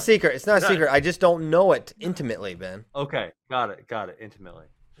it's not a secret. It's not a secret. I just don't know it intimately, Ben. Okay. Got it. Intimately.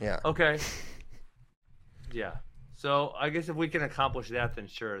 Yeah. Okay. Yeah. So I guess if we can accomplish that, then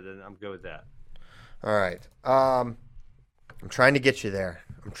sure, then I'm good with that. All right. I'm trying to get you there.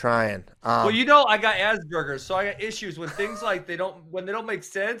 I'm trying. Well, I got Asperger's, so I got issues when things like they don't make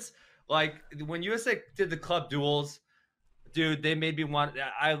sense. Like when USA did the club duels, dude, they made me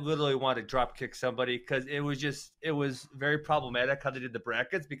I literally wanted to drop kick somebody because it was very problematic how they did the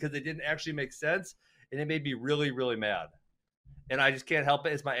brackets because they didn't actually make sense, and it made me really, really mad. And I just can't help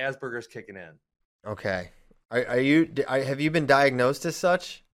it. It's my Asperger's kicking in. Okay. Have you been diagnosed as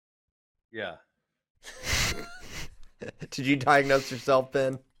such? Yeah. Did you diagnose yourself,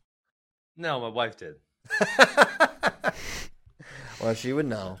 Ben? No, my wife did. Well, she would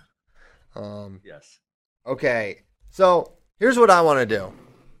know. Yes. Okay. So here's what I want to do.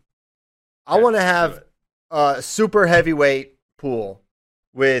 I want to have a super heavyweight pool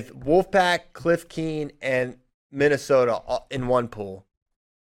with Wolfpack, Cliff Keen, and Minnesota in one pool,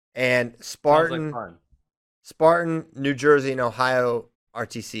 and Spartan, New Jersey, and Ohio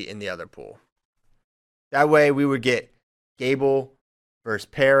RTC in the other pool. That way we would get Gable versus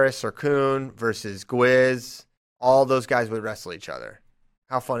Paris or Kuhn versus Gwiz. All those guys would wrestle each other.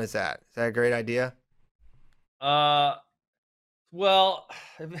 How fun is that? Is that a great idea? Well,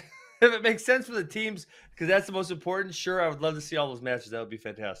 if it makes sense for the teams, because that's the most important, sure, I would love to see all those matches. That would be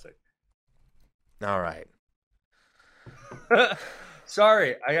fantastic. All right.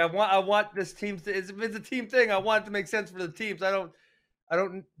 Sorry, I want this team. If it's a team thing, I want it to make sense for the teams. I don't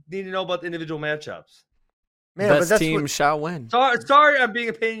need to know about the individual matchups. Man, best team shall win. Sorry, I'm being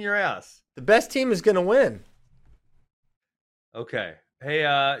a pain in your ass. The best team is going to win. Okay. Hey,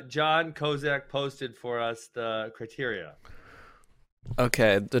 John Kozak posted for us the criteria.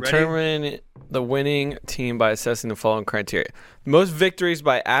 Okay, determine the winning team by assessing the following criteria. Most victories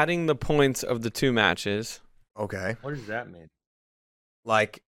by adding the points of the 2 matches. Okay. What does that mean?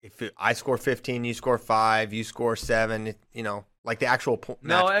 Like, I score 15, you score 5, you score 7, like the actual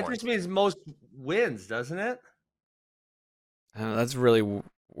match that points. just means most wins, doesn't it? That's really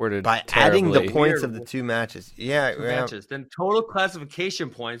worded by terribly. Adding the points of the 2 matches. Matches. Then total classification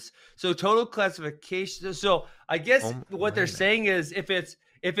points. So total classification. So I guess what they're saying is if it's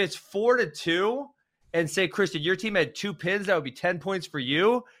 4-2, and say, Christian, your team had 2 pins, that would be 10 points for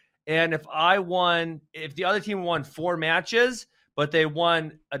you. And if the other team won 4 matches, but they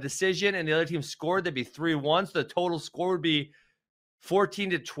won a decision and the other team scored, that'd be 3-1. So the total score would be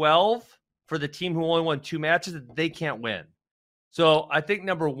 14-12 for the team who only won 2 matches. They can't win. So I think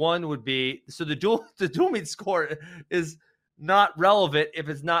number one would be the dual meet score is not relevant if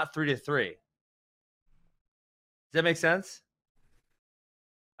it's not 3-3. Does that make sense?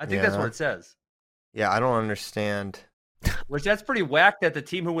 I think that's what it says. Yeah, I don't understand. Which that's pretty whack that the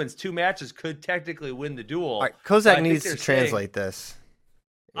team who wins 2 matches could technically win the duel. All right, Kozak needs to translate this.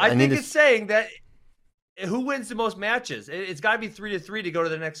 I think it's saying that who wins the most matches? It's got to be 3-3 to go to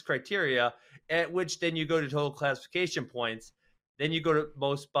the next criteria, at which then you go to total classification points. Then you go to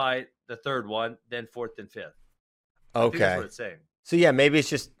most by the third one, then fourth and fifth. I think that's what it's saying. So yeah, maybe it's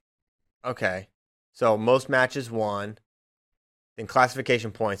just okay. So most matches won, then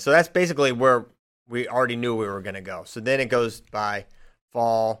classification points. So that's basically where we already knew we were going to go. So then it goes by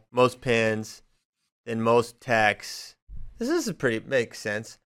fall, most pins, then most techs. This is makes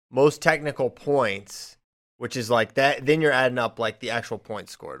sense. Most technical points, which is like that. Then you're adding up like the actual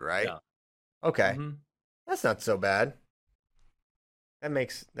points scored, right? Yeah. Okay, Mm-hmm. That's not so bad. That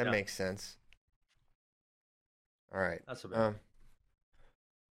makes sense. All right. That's so bad.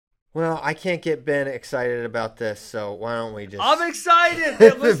 Well, I can't get Ben excited about this, so why don't we just... I'm excited.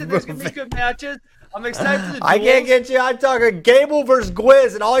 Hey, listen, there's going to be good matches. I'm excited for the duels. I can't get you. I'm talking Gable versus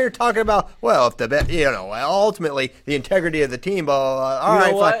Gwiz, and all you're talking about, well, if ultimately the integrity of the team, blah, blah, blah. All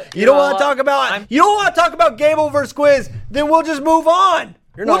right, fine. You don't want to talk about Gable versus Gwiz, then we'll just move on.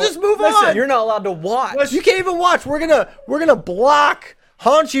 We'll just move on. You're not allowed to watch. You can't even watch. We're gonna block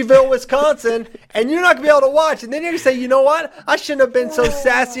Haunchyville, Wisconsin, and you're not going to be able to watch. And then you're going to say, you know what? I shouldn't have been so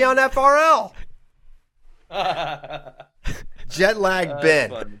sassy on FRL. Jet lag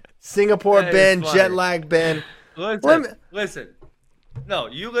Ben. Singapore Ben, jet lag Ben. Listen. No,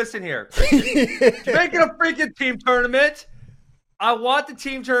 you listen here. You're making a freaking team tournament. I want the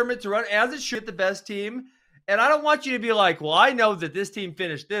team tournament to run as it should, the best team. And I don't want you to be like, well, I know that this team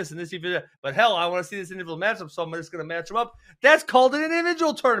finished this and this team finished that, but hell, I want to see this individual matchup, so I'm just going to match them up. That's called an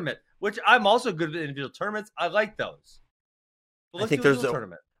individual tournament, which I'm also good at individual tournaments. I like those. I think there's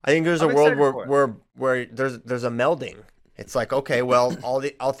a world where there's a melding. It's like, okay, well,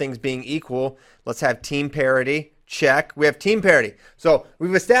 all things being equal, let's have team parity. Check. We have team parity. So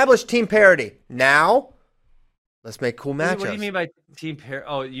we've established team parity. Now, let's make cool matchups. What do you mean by team pair?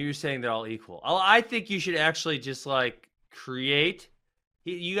 Oh, you're saying they're all equal. I think you should actually just like create.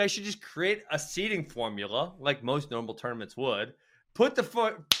 You guys should just create a seeding formula, like most normal tournaments would. Put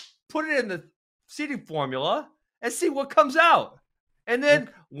it in the seeding formula and see what comes out. And then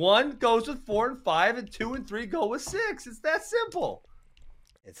 1 goes with 4 and 5, and 2 and 3 go with 6. It's that simple.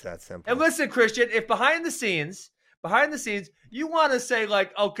 It's that simple. And listen, Christian, if behind the scenes, you want to say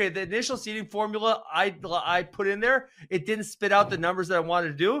like, okay, the initial seeding formula I put in there, it didn't spit out the numbers that I wanted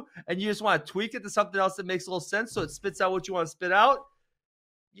to do, and you just want to tweak it to something else that makes a little sense, so it spits out what you want to spit out.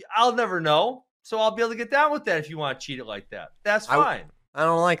 I'll never know, so I'll be able to get down with that if you want to cheat it like that. That's fine. I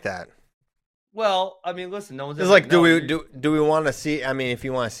don't like that. Well, I mean, listen, no one's. It's like, do we want to see? I mean, if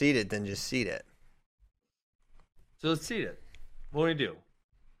you want to seed it, then just seed it. So let's seed it. What do we do?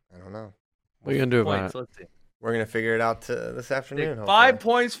 I don't know. What are you gonna do about it? Let's see. We're gonna figure it out this afternoon. 5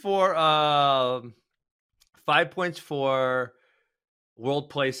 points for 5 points for world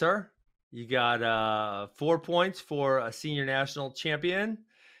placer. You got 4 points for a senior national champion.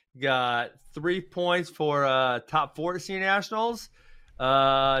 You got 3 points for top 4 senior nationals.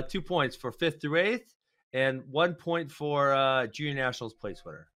 2 points for 5th through 8th, and 1 point for junior nationals place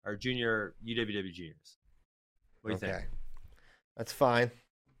winner or junior UWW juniors. What do you think? That's fine.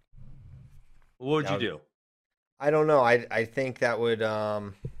 What would you do? I don't know. I think that would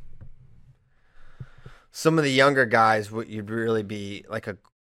some of the younger guys you'd really be like because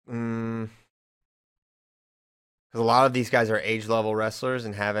a lot of these guys are age level wrestlers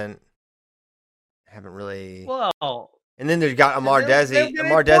and haven't really. Well, and then there's got Amar Desi.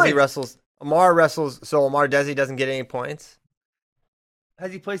 Amar Desi wrestles. Amar wrestles. So Amar Desi doesn't get any points.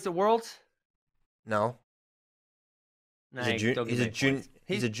 Has he placed at Worlds? No.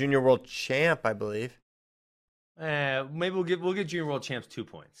 He's a junior world champ, I believe. Maybe we'll get junior world champs 2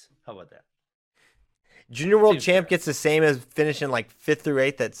 points. How about that? Junior world champ gets the same as finishing like 5th through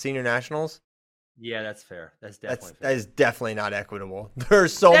 8th at senior nationals. Yeah, that's fair. That's definitely fair. That is definitely not equitable.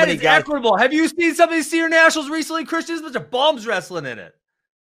 There's so many guys. Equitable. Have you seen some of these senior nationals recently, Christian? There's a bunch of bombs wrestling in it.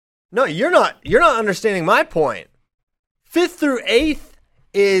 No, you're not understanding my point. 5th through 8th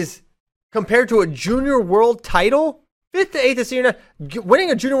is compared to a junior world title. 5th to 8th is senior.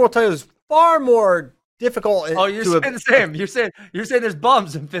 Winning a junior world title is far more difficult. You're saying the same. You're saying there's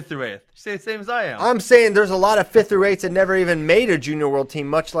bums in 5th through 8th. You're saying the same as I am. I'm saying there's a lot of 5th through 8ths that never even made a junior world team,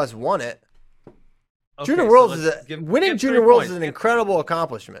 much less won it. Okay, junior Worlds winning Junior Worlds is an incredible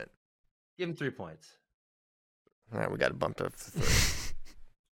accomplishment. Give him 3 points. All right, we got to bump it up to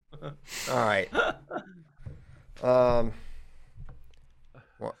 3. All right.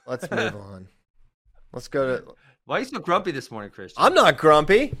 Well, let's move on. Let's go to. Why are you so grumpy this morning, Christian? I'm not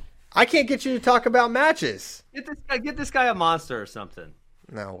grumpy. I can't get you to talk about matches. Get this guy a monster or something.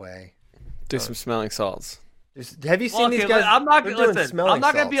 No way. Do some smelling salts. Have you seen these guys? I'm not They're going doing to smelling be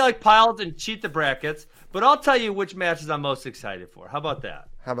salts. like Piles and cheat the brackets, but I'll tell you which matches I'm most excited for. How about that?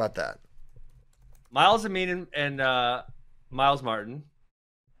 How about that? Miles Amin and Miles Martin.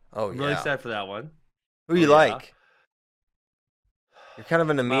 Oh, I'm really yeah. excited for that one. Who you yeah. like? You're kind of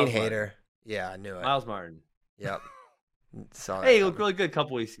an Amin Miles hater. Martin. Yeah, I knew it. Miles Martin. Yep. Saw Hey, he that looked coming. really good a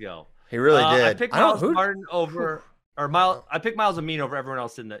couple weeks ago. He really did. I picked I don't- Miles who- Martin over, or Miles. I picked Miles Amin over everyone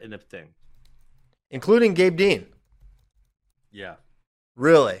else in the thing. Including Gabe Dean. Yeah.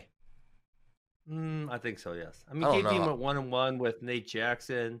 Really? I think so. Yes. I mean, I don't Gabe Dean know. went 1-1 with Nate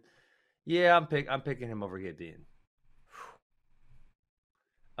Jackson. Yeah, I'm picking him over Gabe Dean.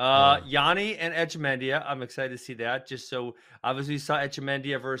 Yanni and Echemendia. I'm excited to see that. Just so obviously we saw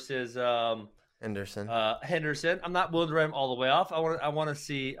Echemendia versus Henderson. Henderson. I'm not willing to write him all the way off. I want to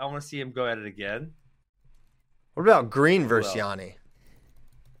see him go at it again. What about Green versus else? Yanni?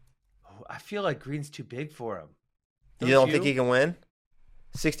 Oh, I feel like Green's too big for him. You don't think he can win?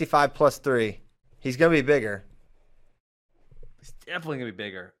 65 plus 3. He's going to be bigger. He's definitely gonna be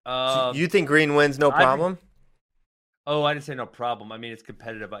bigger. So you think Green wins no problem? Oh, I didn't say no problem. I mean, it's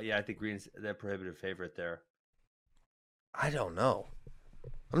competitive. But yeah, I think Green's the prohibitive favorite there. I don't know.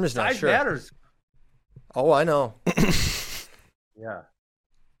 I'm just not Size sure. matters. Oh, I know. Yeah.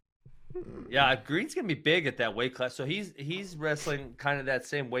 Yeah, Green's gonna be big at that weight class. So he's wrestling kind of that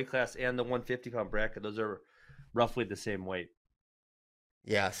same weight class and the 150-pound bracket. Those are roughly the same weight.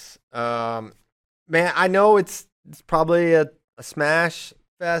 Yes. Man, I know it's probably a smash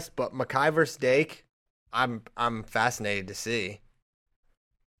fest, but Mackay versus Dake, I'm fascinated to see.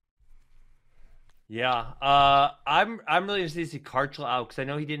 Yeah, I'm really interested to see Karchel out because I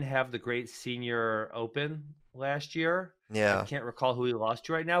know he didn't have the great senior open last year. Yeah. I can't recall who he lost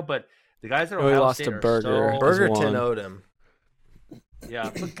to right now, but the guys that Oh, he Ohio lost State to are Berger. so- Bergerton one. owed him.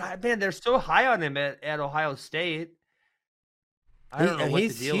 Yeah, but God, man, they're so high on him at Ohio State. I don't know what the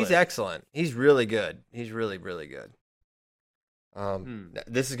deal He's is. excellent. He's really good. He's really, really good. Hmm.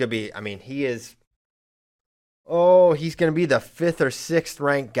 This is gonna be. I mean, he is. Oh, he's gonna be the 5th or 6th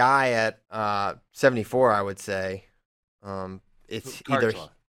ranked guy at 74. I would say. It's either. Karchel.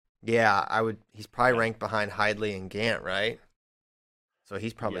 Yeah, I would. He's probably Yeah. ranked behind Hidley and Gant, right? So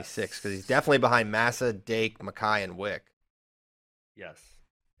he's probably Yes. 6 because he's definitely behind Massa, Dake, Mackay, and Wick. Yes,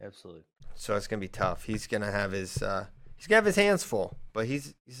 absolutely. So it's gonna be tough. He's gonna have his hands full, but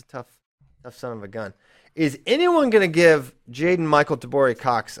he's a tough son of a gun. Is anyone gonna give Jaden Michael Tabori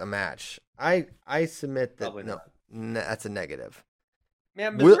Cox a match? I submit that Probably no, not. that's a negative.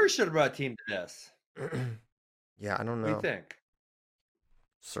 Man, Will- Missouri should have brought a team to this. Yeah, I don't What do know. you think?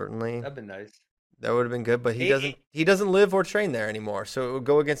 Certainly That'd been nice. that would have been good, but he Hey, doesn't live or train there anymore, so it would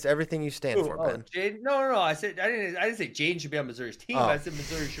go against everything you stand for, Ben. Jaden? No. I didn't say Jaden should be on Missouri's team. Oh. I said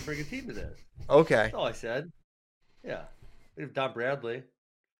Missouri should bring a team to this. Okay, That's all I said. Yeah. We have Don Bradley,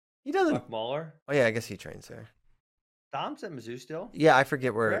 he doesn't. Buck Mahler. Oh yeah, I guess he trains there. Tom's at Mizzou still. Yeah, I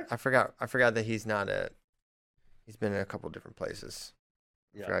forget where. Correct? I forgot that he's not at. He's been in a couple different places.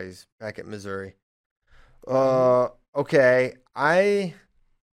 Yeah. Forgot he's back at Missouri. Okay.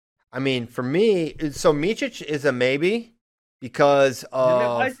 I mean, for me, so Micic is a maybe because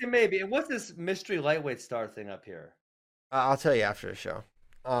Why of. say maybe? And what's this mystery lightweight star thing up here? I'll tell you after the show.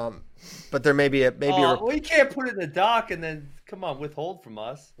 But there may be a Well, you can't put it in the doc and then come on withhold from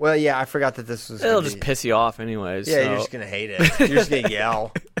us. well, yeah, I forgot that this was. It'll gonna just be- piss you off anyways. Yeah, so. you're just gonna hate it. You're just gonna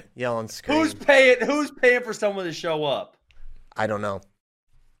yell and scream. Who's paying for someone to show up? I don't know.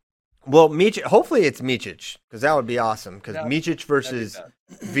 Well, Micic. Hopefully, it's Micic because that would be awesome. Because That- Micic versus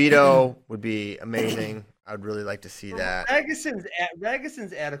Vito would be amazing. I'd really like to see that.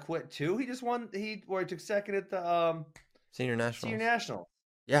 Ragason's adequate too. He just won. He took second at the Senior national. senior national.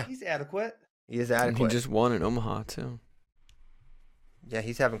 Yeah, He's adequate. he is And adequate. he just won in Omaha too. Yeah,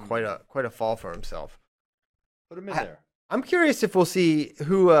 he's having quite a fall for himself. Put him in there. I'm curious if we'll see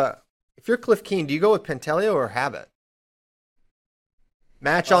who. If you're Cliff Keen, do you go with Pentelio or Habit?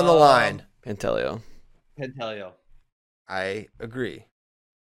 Match on the line. Pantelio. Pentelio. I agree.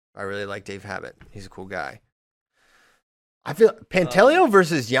 I really like Dave Habit. He's a cool guy. I feel Pantelio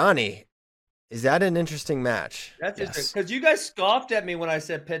versus Yanni. Is that an interesting match? That's Yes. interesting because you guys scoffed at me when I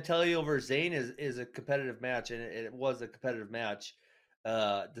said Pentelio versus Zane is a competitive match, and it was a competitive match,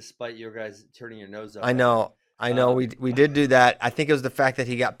 despite your guys turning your nose up. I know. I know we did do that. I think it was the fact that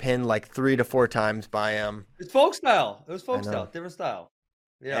he got pinned like 3 to 4 times by It's folk style. It was folk I know. style, different style.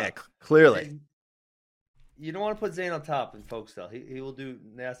 Yeah, clearly. You don't want to put Zayn on top in folk style. He will do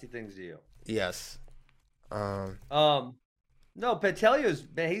nasty things to you. Yes. No, Pentalio's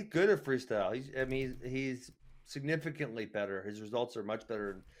man, he's good at freestyle. He's significantly better. His results are much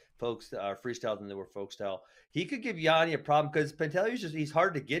better in freestyle than they were folk style. He could give Yanni a problem because Pentalio's he's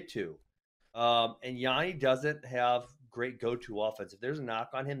hard to get to. And Yanni doesn't have great go-to offense. If there's a knock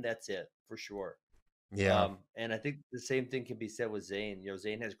on him, that's it for sure. Yeah. And I think the same thing can be said with Zayn.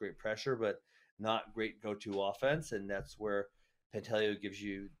 Zayn has great pressure, but not great go-to offense, and that's where Pentalio gives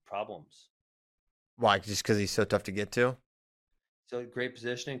you problems. Why? Just because he's so tough to get to? So great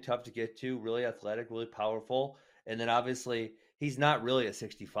positioning, tough to get to, really athletic, really powerful, and then obviously he's not really a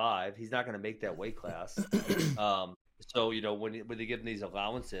 65. He's not going to make that weight class. So when they give him these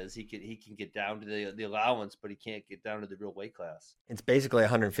allowances, he can get down to the allowance, but he can't get down to the real weight class. It's basically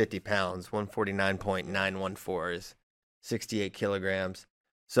 150 pounds. 149.914 is 68 kilograms.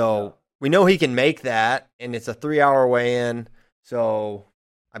 So we know he can make that, and it's a 3-hour weigh-in. So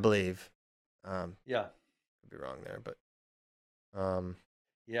I believe. Could be wrong there, but.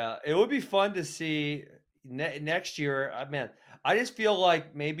 Yeah, it would be fun to see next year. Man, I just feel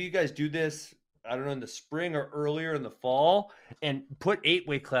like maybe you guys do this, I don't know, in the spring or earlier in the fall, and put 8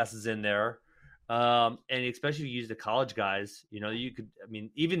 weight classes in there. And especially if you use the college guys, you could,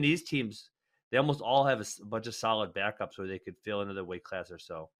 even these teams, they almost all have a bunch of solid backups where they could fill another weight class or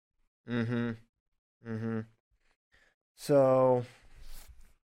so. So,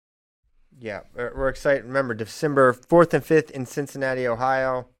 yeah, we're excited. Remember, December 4th and 5th in Cincinnati,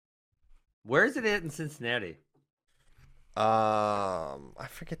 Ohio. Where is it at in Cincinnati? I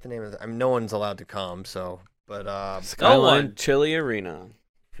forget the name of it. No one's allowed to come, but Skyline Chili Arena.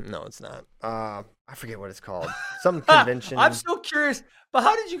 No, it's not. I forget what it's called. Some convention. I'm so curious. But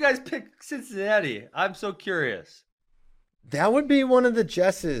how did you guys pick Cincinnati? I'm so curious. That would be one of the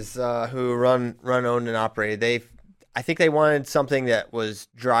Jesses who run, owned, and operated. I think they wanted something that was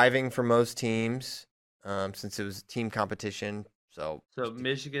driving for most teams, since it was a team competition. So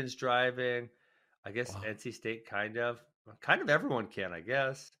Michigan's driving. I guess NC State kind of everyone can, I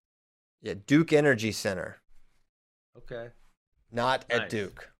guess. Yeah, Duke Energy Center. Okay. Not at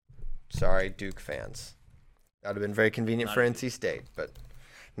Duke. Sorry, Duke fans. That would have been very convenient for NC State, but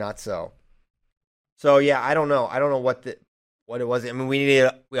not so. So yeah, I don't know. I don't know what it was. We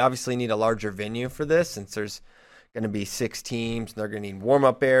obviously need a larger venue for this, since there's going to be 6 teams. They're going to need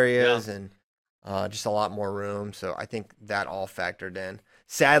warm-up areas and just a lot more room. So I think that all factored in.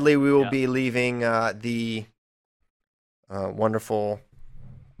 Sadly, we will be leaving the wonderful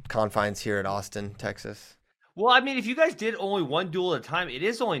confines here at Austin, Texas. Well, if you guys did only one duel at a time, it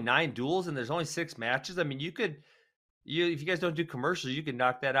is only 9 duels and there's only 6 matches. If you guys don't do commercials, you can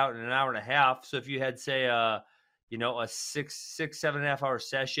knock that out in an hour and a half. So if you had, say, a 7.5 hour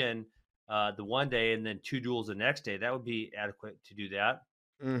session the one day and then 2 duels the next day, that would be adequate to do that.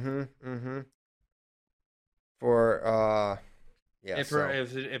 For if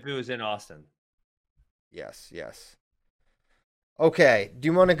it was in Austin. Yes. Okay. Do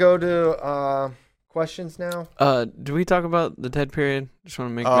you want to go to questions now? Do we talk about the dead period? Just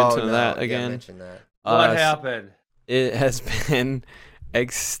want to make mention of that again. Yeah, mention that. What happened? It has been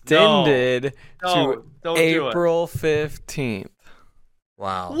extended to April 15th.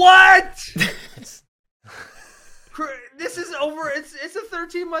 Wow. What? This is over. It's a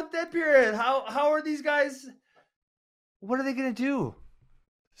 13-month dead period. How are these guys? What are they gonna do?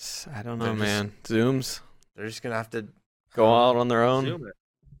 I don't know, man. Zooms. They're just gonna have to go out on their own. Zoom it.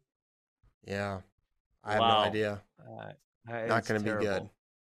 Yeah, I have no idea. Not gonna be good.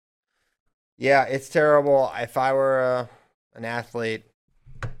 Yeah, it's terrible. If I were an athlete,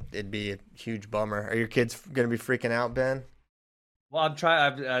 it'd be a huge bummer. Are your kids gonna be freaking out, Ben? Well, I'm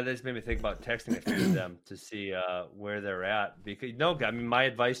trying. This made me think about texting a few of them to see where they're at. Because my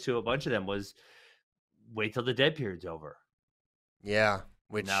advice to a bunch of them was wait till the dead period's over. Yeah,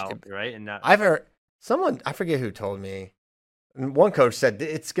 right? And I've heard someone, I forget who told me. One coach said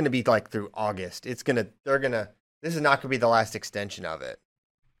it's going to be like through August. This is not going to be the last extension of it.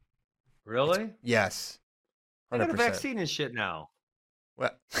 Really? Yes. 100%. They got a vaccine and shit now.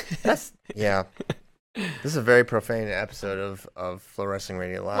 Well, yeah. This is a very profane episode of Flow Wrestling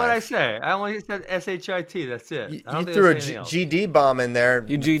Radio Live. What'd I say? I only said SHIT. That's it. You threw a GD bomb in there.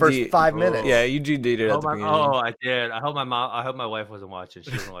 The first 5 minutes. Yeah, you GD'd it at the beginning. Oh, I did. I hope my wife wasn't watching.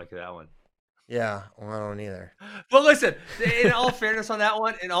 She doesn't like that one. Yeah, well, I don't either. But listen, in all fairness on that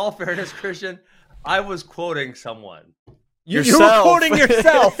one, Christian, I was quoting someone. You were Yourself. quoting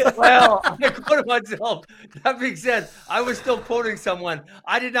yourself. Well, I quoted myself. That being said, I was still quoting someone.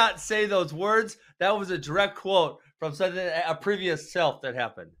 I did not say those words. That was a direct quote from something, a previous self that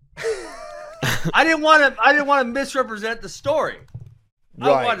happened. I didn't want to misrepresent the story.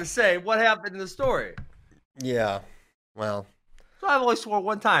 I wanted to say what happened in the story. Yeah. Well, So I've only swore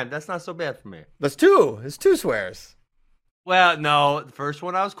one time. That's not so bad for me. that's two. It's two swears. Well, no, the first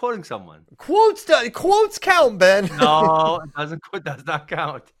one I was quoting someone. Quotes count, Ben. No, it does not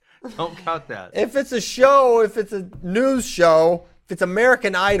count. Don't count that. If it's a show, if it's a news show, if it's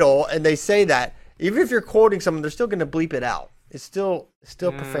American Idol, and they say that, even if you're quoting someone, they're still going to bleep it out. It's still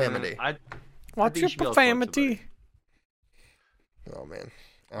profanity. What's think your you should be able to quote profanity? Oh man!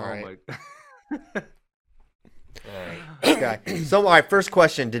 Oh All right. my. Okay. So, all right. First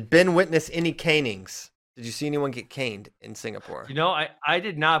question: did Ben witness any canings? Did you see anyone get caned in Singapore? You know, I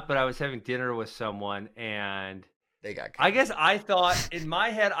did not, but I was having dinner with someone, and They got caned. I guess I thought, in my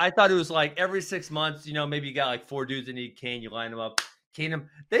head, I thought it was like every 6 months, maybe you got like 4 dudes that need cane, you line them up, cane them.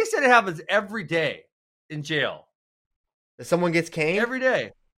 They said it happens every day in jail. That someone gets caned? Every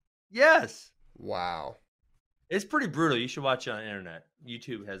day. Yes. Wow. It's pretty brutal. You should watch it on the internet.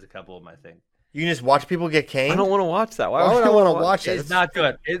 YouTube has a couple of them, I think. You can just watch people get caned? I don't want to watch that. Why would I want to watch it? It's not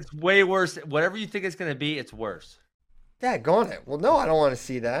good. It's way worse. Whatever you think it's going to be, it's worse. Daggone it. Well, no, I don't want to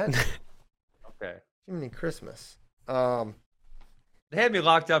see that. Okay. Jiminy Christmas. They had me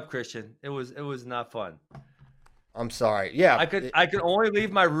locked up, Christian. It was not fun. I'm sorry. Yeah. I could only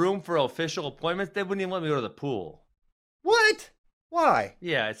leave my room for official appointments. They wouldn't even let me go to the pool. What? Why?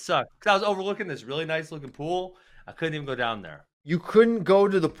 Yeah, it sucked. 'Cause I was overlooking this really nice looking pool. I couldn't even go down there. You couldn't go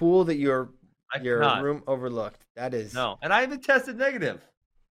to the pool that your I could not. room overlooked. That is No, and I even tested negative.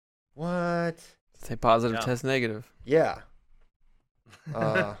 What? Say positive, Yeah. test negative. Yeah.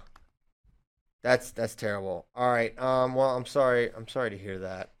 That's terrible. All right. Well, I'm sorry. I'm sorry to hear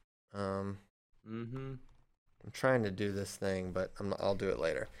that. Mm-hmm. I'm trying to do this thing, but I'll do it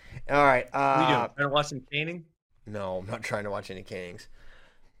later. All right. What are you doing? Trying to watch some caning? No, I'm not trying to watch any canings.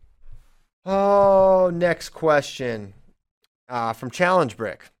 Oh, next question. From Challenge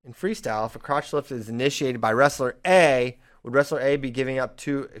Brick. In freestyle, if a crotch lift is initiated by wrestler A, would wrestler A be giving up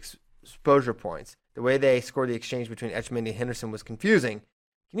 2 exposure points? The way they scored the exchange between Etchemendy and Henderson was confusing.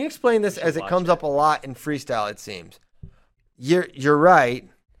 Can you explain this, as it comes up a lot in freestyle, it seems? You're right.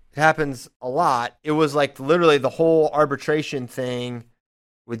 It happens a lot. It was like literally the whole arbitration thing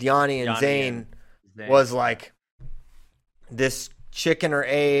with Yanni and Zayn was like this chicken or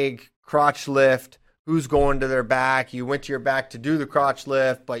egg crotch lift. Who's going to their back? You went to your back to do the crotch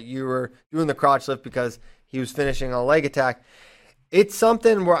lift, but you were doing the crotch lift because he was finishing a leg attack. It's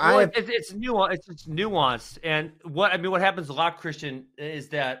something where it's nuanced, and what happens a lot, Christian, is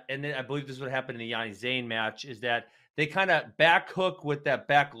that, and then I believe this is what happened in the Yanni Zayn match, is that they kind of back hook with that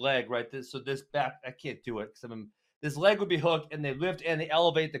back leg, right? So this back, I can't do it because this leg would be hooked, and they lift and they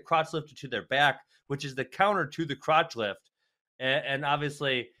elevate the crotch lifter to their back, which is the counter to the crotch lift, and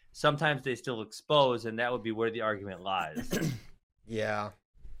obviously sometimes they still expose, and that would be where the argument lies. Yeah.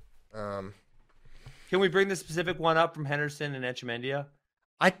 Can we bring the specific one up from Henderson and Etchemendia?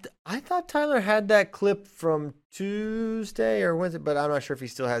 I thought Tyler had that clip from Tuesday or Wednesday, but I'm not sure if he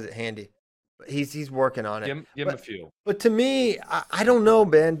still has it handy. But he's working on it. Give him a few. But to me, I don't know,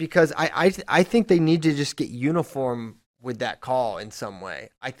 Ben, because I think they need to just get uniform with that call in some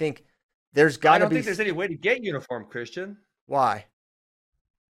way. I think there's got to be. I don't think there's any way to get uniform, Christian. Why?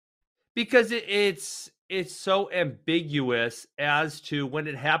 Because it's so ambiguous as to when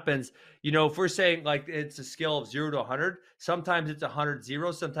it happens. If we're saying like it's a scale of 0 to 100, sometimes it's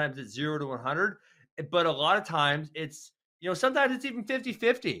 100-0, sometimes it's 0 to 100. But a lot of times it's, sometimes it's even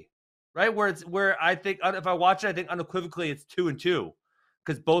 50-50, right? Where I think, if I watch it, I think unequivocally it's 2-2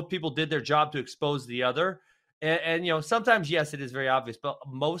 because both people did their job to expose the other. And sometimes, yes, it is very obvious, but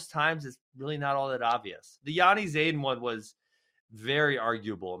most times it's really not all that obvious. The Yanni Zayn one was very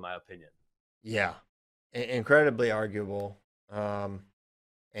arguable, in my opinion. Yeah, incredibly arguable,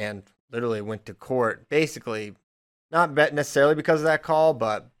 and literally went to court. Basically, not necessarily because of that call,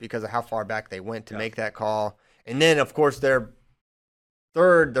 but because of how far back they went to make that call. And then, of course, their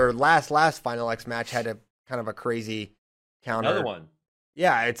last Final X match had a kind of a crazy counter. Another one.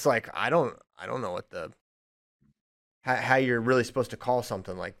 Yeah, it's like I don't know what how you're really supposed to call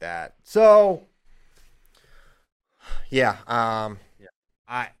something like that. So, yeah,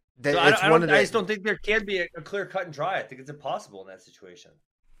 I just don't think there can be a clear cut and dry. I think it's impossible in that situation.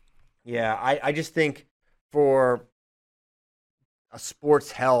 Yeah, I just think for a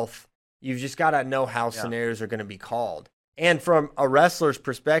sports health, you've just got to know how scenarios are going to be called. And from a wrestler's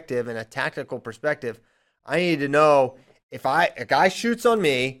perspective and a tactical perspective, I need to know if a guy shoots on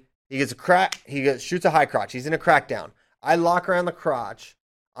me, he gets a crack. Shoots a high crotch. He's in a crackdown. I lock around the crotch.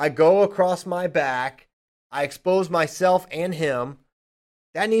 I go across my back. I expose myself and him.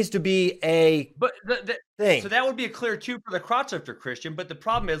 That needs to be a thing. So that would be a clear 2 for the crotch lifter, Christian. But the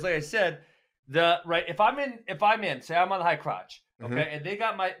problem is, like I said, if I'm in, say I'm on the high crotch, okay, and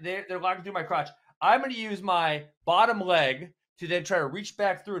they're locking through my crotch. I'm going to use my bottom leg to then try to reach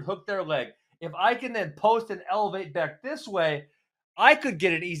back through and hook their leg. If I can then post and elevate back this way, I could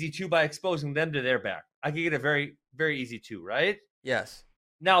get an easy 2 by exposing them to their back. I could get a very, very easy 2, right? Yes.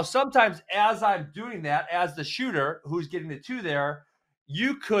 Now, sometimes as I'm doing that, as the shooter who's getting the 2 there,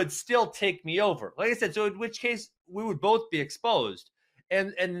 you could still take me over. Like I said, so in which case we would both be exposed.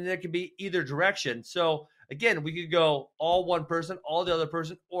 And there could be either direction. So again, we could go all one person, all the other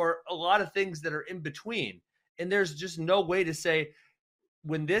person, or a lot of things that are in between. And there's just no way to say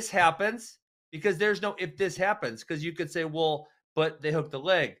when this happens, because there's no if this happens, because you could say, well, but they hooked the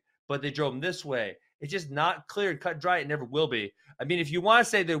leg, but they drove them this way. It's just not clear and cut dry. It never will be. I mean, if you want to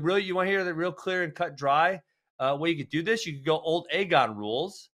say you want to hear the real clear and cut dry, way you could do this, you could go old Aegon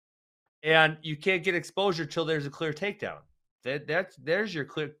rules, and you can't get exposure till there's a clear takedown. There's your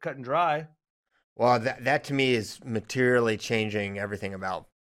clear cut and dry. Well, that to me is materially changing everything about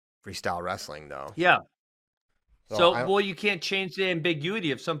freestyle wrestling, though. Yeah. So you can't change the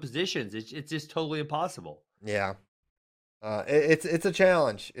ambiguity of some positions. It's just totally impossible. Yeah. It's a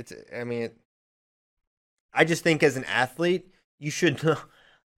challenge. I just think as an athlete, you should know.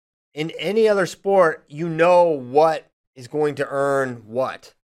 In any other sport, you know what is going to earn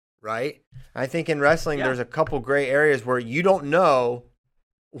what, right? I think in wrestling, there's a couple gray areas where you don't know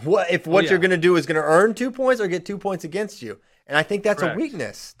what you're going to do is going to earn 2 points or get 2 points against you. And I think that's a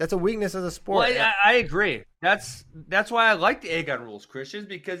weakness. That's a weakness of the sport. Well, I agree. That's why I like the Aegon rules, Christians,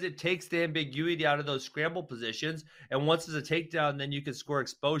 because it takes the ambiguity out of those scramble positions. And once it's a takedown, then you can score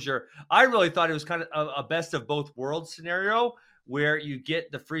exposure. I really thought it was kind of a best of both worlds scenario where you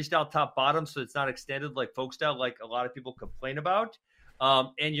get the freestyle top bottom, so it's not extended like folk style, like a lot of people complain about.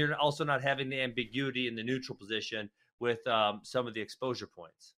 And you're also not having the ambiguity in the neutral position with some of the exposure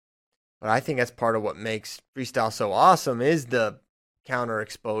points. But I think that's part of what makes freestyle so awesome is the counter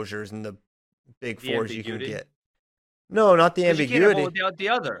exposures and the big fours you can get. No, not the ambiguity. You can't have one without the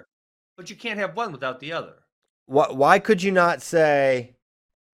other. But you can't have one without the other. Why could you not say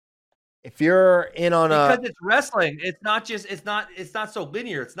if you're in on because it's wrestling, it's not so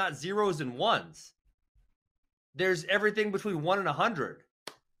linear. It's not zeros and ones. There's everything between 1 and 100.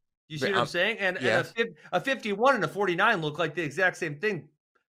 You see what I'm saying? And, yes. and a 51 and a 49 look like the exact same thing,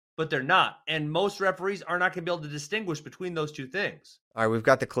 but they're not. And most referees are not going to be able to distinguish between those two things. All right, we've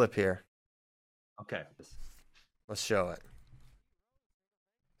got the clip here. Okay. Let's show it.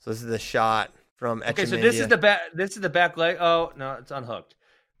 So this is the shot from Etchemendia. Okay, so this is the back leg. Oh, no, it's unhooked.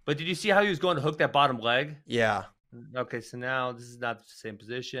 But did you see how he was going to hook that bottom leg? Yeah. Okay, so now this is not the same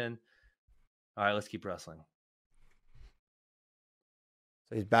position. All right, let's keep wrestling.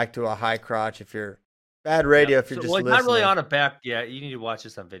 So he's back to a high crotch. If you're bad radio, if you're just listening. Not really on a back. Yeah, you need to watch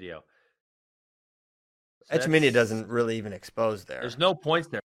this on video. So Etchemendia doesn't really even expose there. There's no points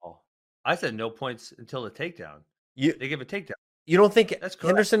there. I said no points until the takedown. They give a takedown. You don't think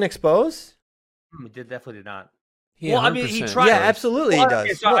Henderson exposed? He definitely did not. Well, I mean, he tried. Yeah, absolutely he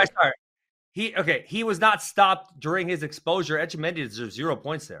does. Okay, sorry. He was not stopped during his exposure. Etchemendia deserves 0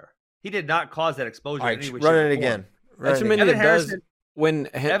 points there. He did not cause that exposure. All right, run it again. Etchemendia does. When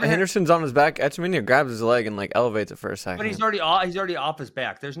Henderson's on his back, Etchemendia grabs his leg and like elevates it for a second. But he's already off his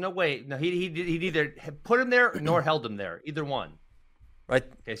back. There's no way. No, he neither put him there nor held him there. Either one. Right.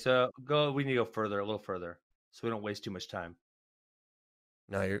 Okay, so we need to go further, a little further, so we don't waste too much time.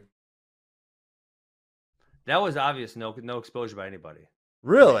 No, that was obvious. No exposure by anybody.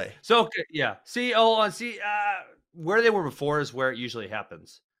 Really? So okay, yeah. See, where they were before is where it usually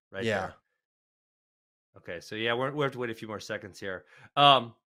happens, right? Yeah. There. Okay, so yeah, we have to wait a few more seconds here.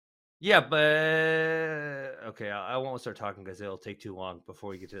 Yeah, but okay, I won't start talking because it'll take too long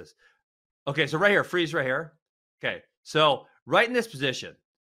before we get to this. Okay, so right here, freeze right here. Okay, so right in this position,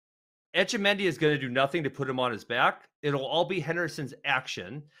 Etchemendia is going to do nothing to put him on his back. It'll all be Henderson's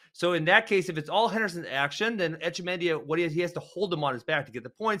action. So in that case, if it's all Henderson's action, then Etchemendia, he has to hold him on his back to get the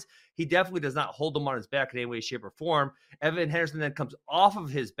points. He definitely does not hold him on his back in any way, shape, or form. Evan Henderson then comes off of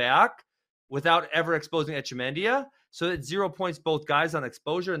his back without ever exposing Etchemendia. So it's 0 points, both guys on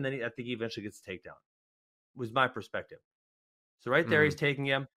exposure, and then I think he eventually gets a takedown, was my perspective. So right there, he's taking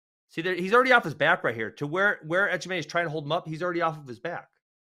him. See, there, he's already off his back right here. To where Etchemendia is trying to hold him up, he's already off of his back.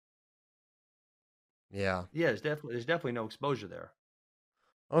 Yeah. Yeah, there's definitely no exposure there.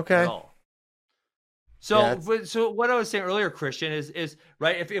 Okay. So, so what I was saying earlier, Christian, is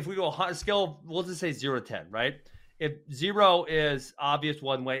right. If we go on a scale, we'll just say 0 to 10, right? If 0 is obvious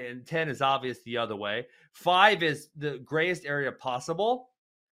one way and 10 is obvious the other way, 5 is the grayest area possible.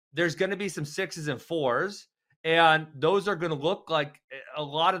 There's going to be some 6s and 4s, and those are going to look like a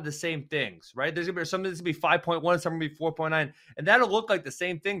lot of the same things, right? There's going to be some that's going to be 5.1, some going to be 4.9, and that'll look like the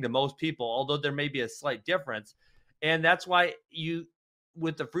same thing to most people, although there may be a slight difference. And that's why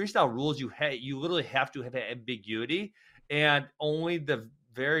with the freestyle rules, you literally have to have ambiguity, and only the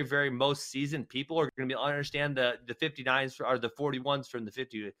very, very most seasoned people are going to understand the 59s or the 41s from the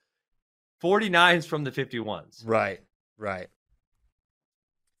 49s from the 51s. Right.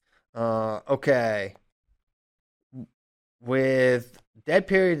 Okay. With dead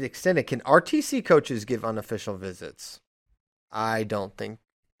periods extended, can RTC coaches give unofficial visits? I don't think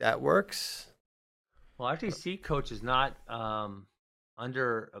that works. Well, RTC coach is not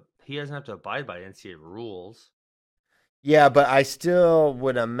he doesn't have to abide by NCAA rules. Yeah, but I still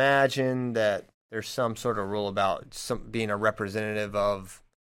would imagine that there's some sort of rule about being a representative of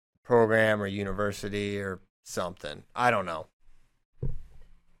program or university or something. I don't know.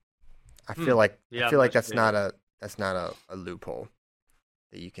 I feel like that's not a loophole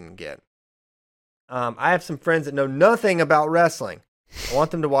that you can get. I have some friends that know nothing about wrestling. I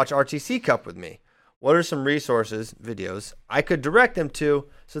want them to watch RTC Cup with me. What are some resources, videos, I could direct them to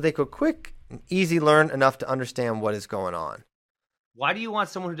so they could quick and easy learn enough to understand what is going on? Why do you want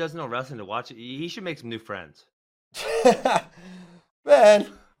someone who doesn't know wrestling to watch it? He should make some new friends. Man.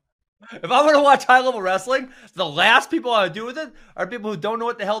 If I'm going to watch high-level wrestling, the last people I would do with it are people who don't know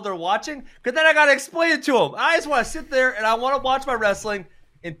what the hell they're watching, because then I got to explain it to them. I just want to sit there and I want to watch my wrestling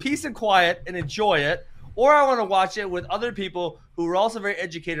in peace and quiet and enjoy it, or I want to watch it with other people who are also very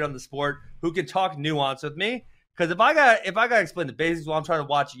educated on the sport, who can talk nuance with me. Because if I got to explain the basics while I'm trying to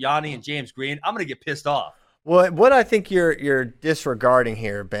watch Yanni and James Green, I'm going to get pissed off. Well, what I think you're disregarding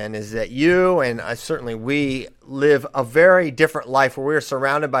here, Ben, is that you and certainly we live a very different life where we're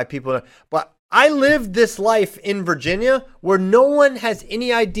surrounded by people. But I lived this life in Virginia where no one has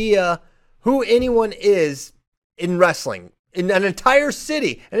any idea who anyone is in wrestling. In an entire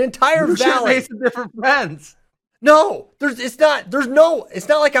city, an entire You valley. made some different friends. No, it's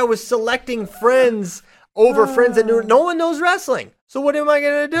not like I was selecting friends over friends that knew. No one knows wrestling. So what am I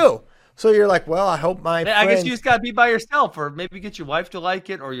going to do? So you're like, well, I hope my I guess you just got to be by yourself, or maybe get your wife to like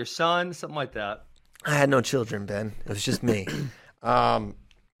it, or your son, something like that. I had no children, Ben. It was just me.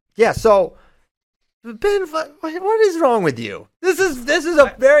 Yeah. So, Ben, what is wrong with you? This is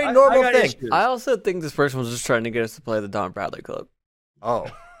a very normal thing. Issues. I also think this person was just trying to get us to play the Don Bradley clip. Oh,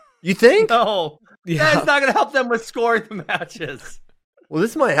 you think? No, Yeah. that's not going to help them with scoring the matches. Well,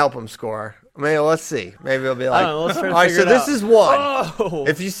 this might help him score. I mean, let's see. Maybe it'll be like, let's try to all right, figure so it this out. is one. Oh.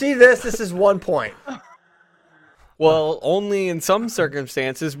 If you see this is 1 point. Well, only in some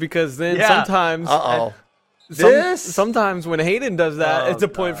circumstances, because then Yeah. sometimes sometimes when Hayden does that, it's a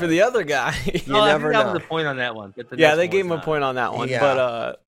point for the other guy. You never that know. was a point on that one. But the Yeah, next they one gave was him a not. point on that one. Yeah.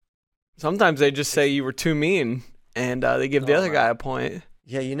 But sometimes they just say you were too mean, and they give the other guy a point.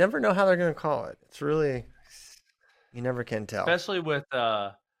 Yeah, you never know how they're going to call it. It's really, you never can tell. Especially with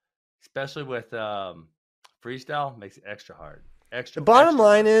freestyle, makes it extra hard. The bottom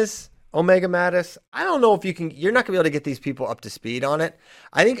line is, Omega Mattis, I don't know if you're not going to be able to get these people up to speed on it.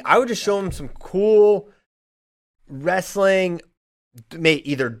 I think I would just show them some cool wrestling,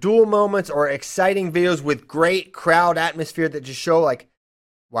 either dual moments or exciting videos with great crowd atmosphere that just show like,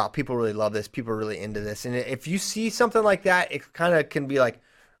 wow, people really love this. People are really into this. And if you see something like that, it kind of can be like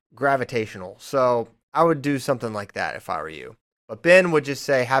gravitational. So I would do something like that if I were you. But Ben would just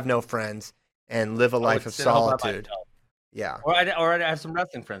say, have no friends and live a life of solitude. Yeah. Or I'd have some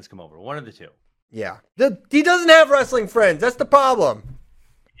wrestling friends come over. One of the two. Yeah. He doesn't have wrestling friends. That's the problem.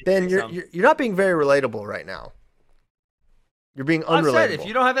 Ben, you're not being very relatable right now. You're being unrelatable. I said, if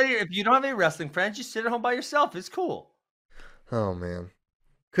you don't have any wrestling friends, you sit at home by yourself. It's cool. Oh man.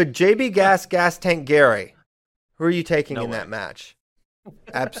 Could JB Gas Tank Gary? Who are you taking No in way. that match?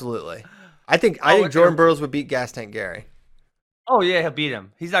 Absolutely. I think okay. Jordan Burroughs would beat Gas Tank Gary. Oh yeah, he'll beat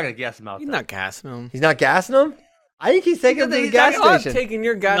him. He's not gonna gas him out. He's though. not gassing him. He's not gassing him? I think he's taking him to the He's gas not- station. I'm taking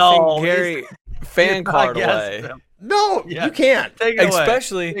your guy No, Gary fan He's not card gassing away. him. No, Yeah. you can't. Take it away.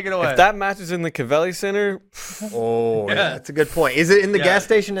 Especially Take it away. if that match is in the Cavelli Center. Oh, Yeah. that's a good point. Is it in the Yeah. gas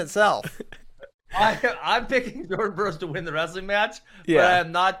station itself? I'm picking Jordan Burroughs to win the wrestling match, but Yeah.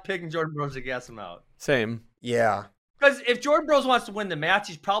 I'm not picking Jordan Burroughs to gas him out. Same. Yeah. Because if Jordan Burroughs wants to win the match,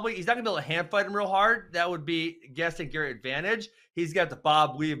 he's not going to be able to hand fight him real hard. That would be guessing Gary advantage. He's got the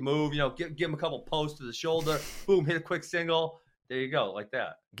bob, weave, move. Give him a couple posts to the shoulder. Boom, hit a quick single. There you go, like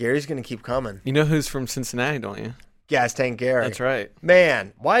that. Gary's going to keep coming. You know who's from Cincinnati, don't you? Gas Tank Gary. That's right.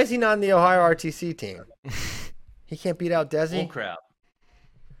 Man, why is he not in the Ohio RTC team? He can't beat out Desi? Bull crap.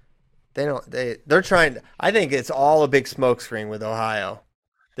 They're trying to, I think it's all a big smokescreen with Ohio.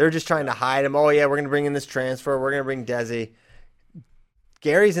 They're just trying to hide him. Oh yeah, we're going to bring in this transfer. We're going to bring Desi.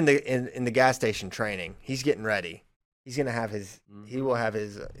 Gary's in the gas station training. He's getting ready. He's going to have he will have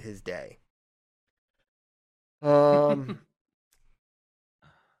his day.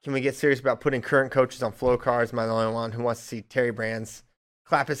 Can we get serious about putting current coaches on flow cards? Am I the only one who wants to see Terry Brands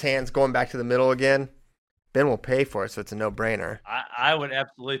clap his hands going back to the middle again? Ben will pay for it, so it's a no-brainer. I would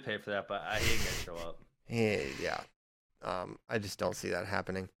absolutely pay for that, but he ain't going to show up. Yeah. I just don't see that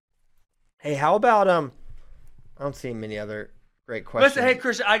happening. Hey, how about I don't see many other great questions. Listen, hey,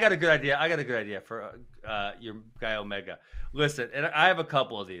 Christian, I got a good idea for your guy Omega. Listen, and I have a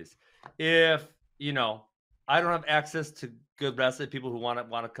couple of these. If, I don't have access to good wrestling people who want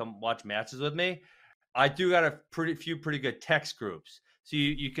to come watch matches with me, I do got a pretty good text groups. So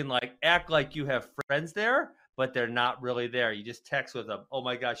you can like act like you have friends there, but they're not really there. You just text with them. Oh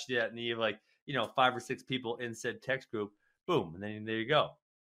my gosh, yeah. And you have like, 5 or 6 people in said text group. Boom. And then there you go.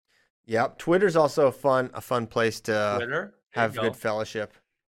 Yep. Twitter's also a fun place to have good fellowship.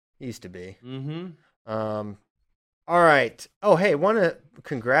 Used to be. Mm-hmm. All right. Oh, hey,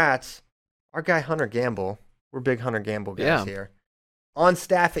 congrats. Our guy Hunter Gamble. We're big Hunter Gamble guys here. On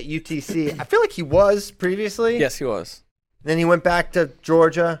staff at UTC. I feel like he was previously. Yes, he was. Then he went back to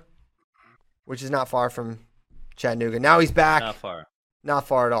Georgia, which is not far from Chattanooga. Now he's back. Not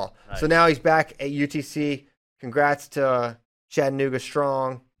far at all. Nice. So now he's back at UTC. Congrats to Chattanooga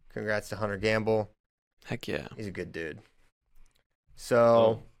Strong. Congrats to Hunter Gamble. Heck yeah. He's a good dude.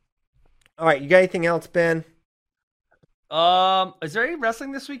 So, all right. You got anything else, Ben? Is there any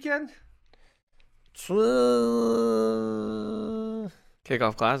wrestling this weekend?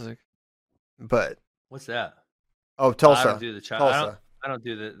 Kickoff Classic. But what's that? Oh, Tulsa. I don't do the child. Tulsa. I don't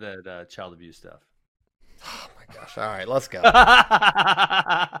do the child abuse stuff. Oh my gosh! All right, let's go.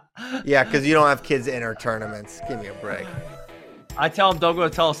 Yeah, because you don't have kids enter tournaments. Give me a break. I tell them don't go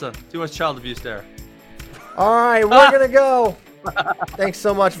to Tulsa. Too much child abuse there. All right, we're gonna go. Thanks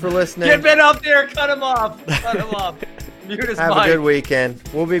so much for listening. Get Ben up there. Cut him off. Cut him off. Mute his Have mic. a good weekend.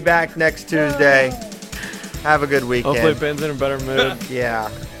 We'll be back next Tuesday. Have a good weekend. Hopefully Ben's in a better mood. Yeah.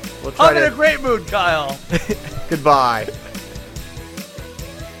 I'm in a great mood, Kyle. Goodbye.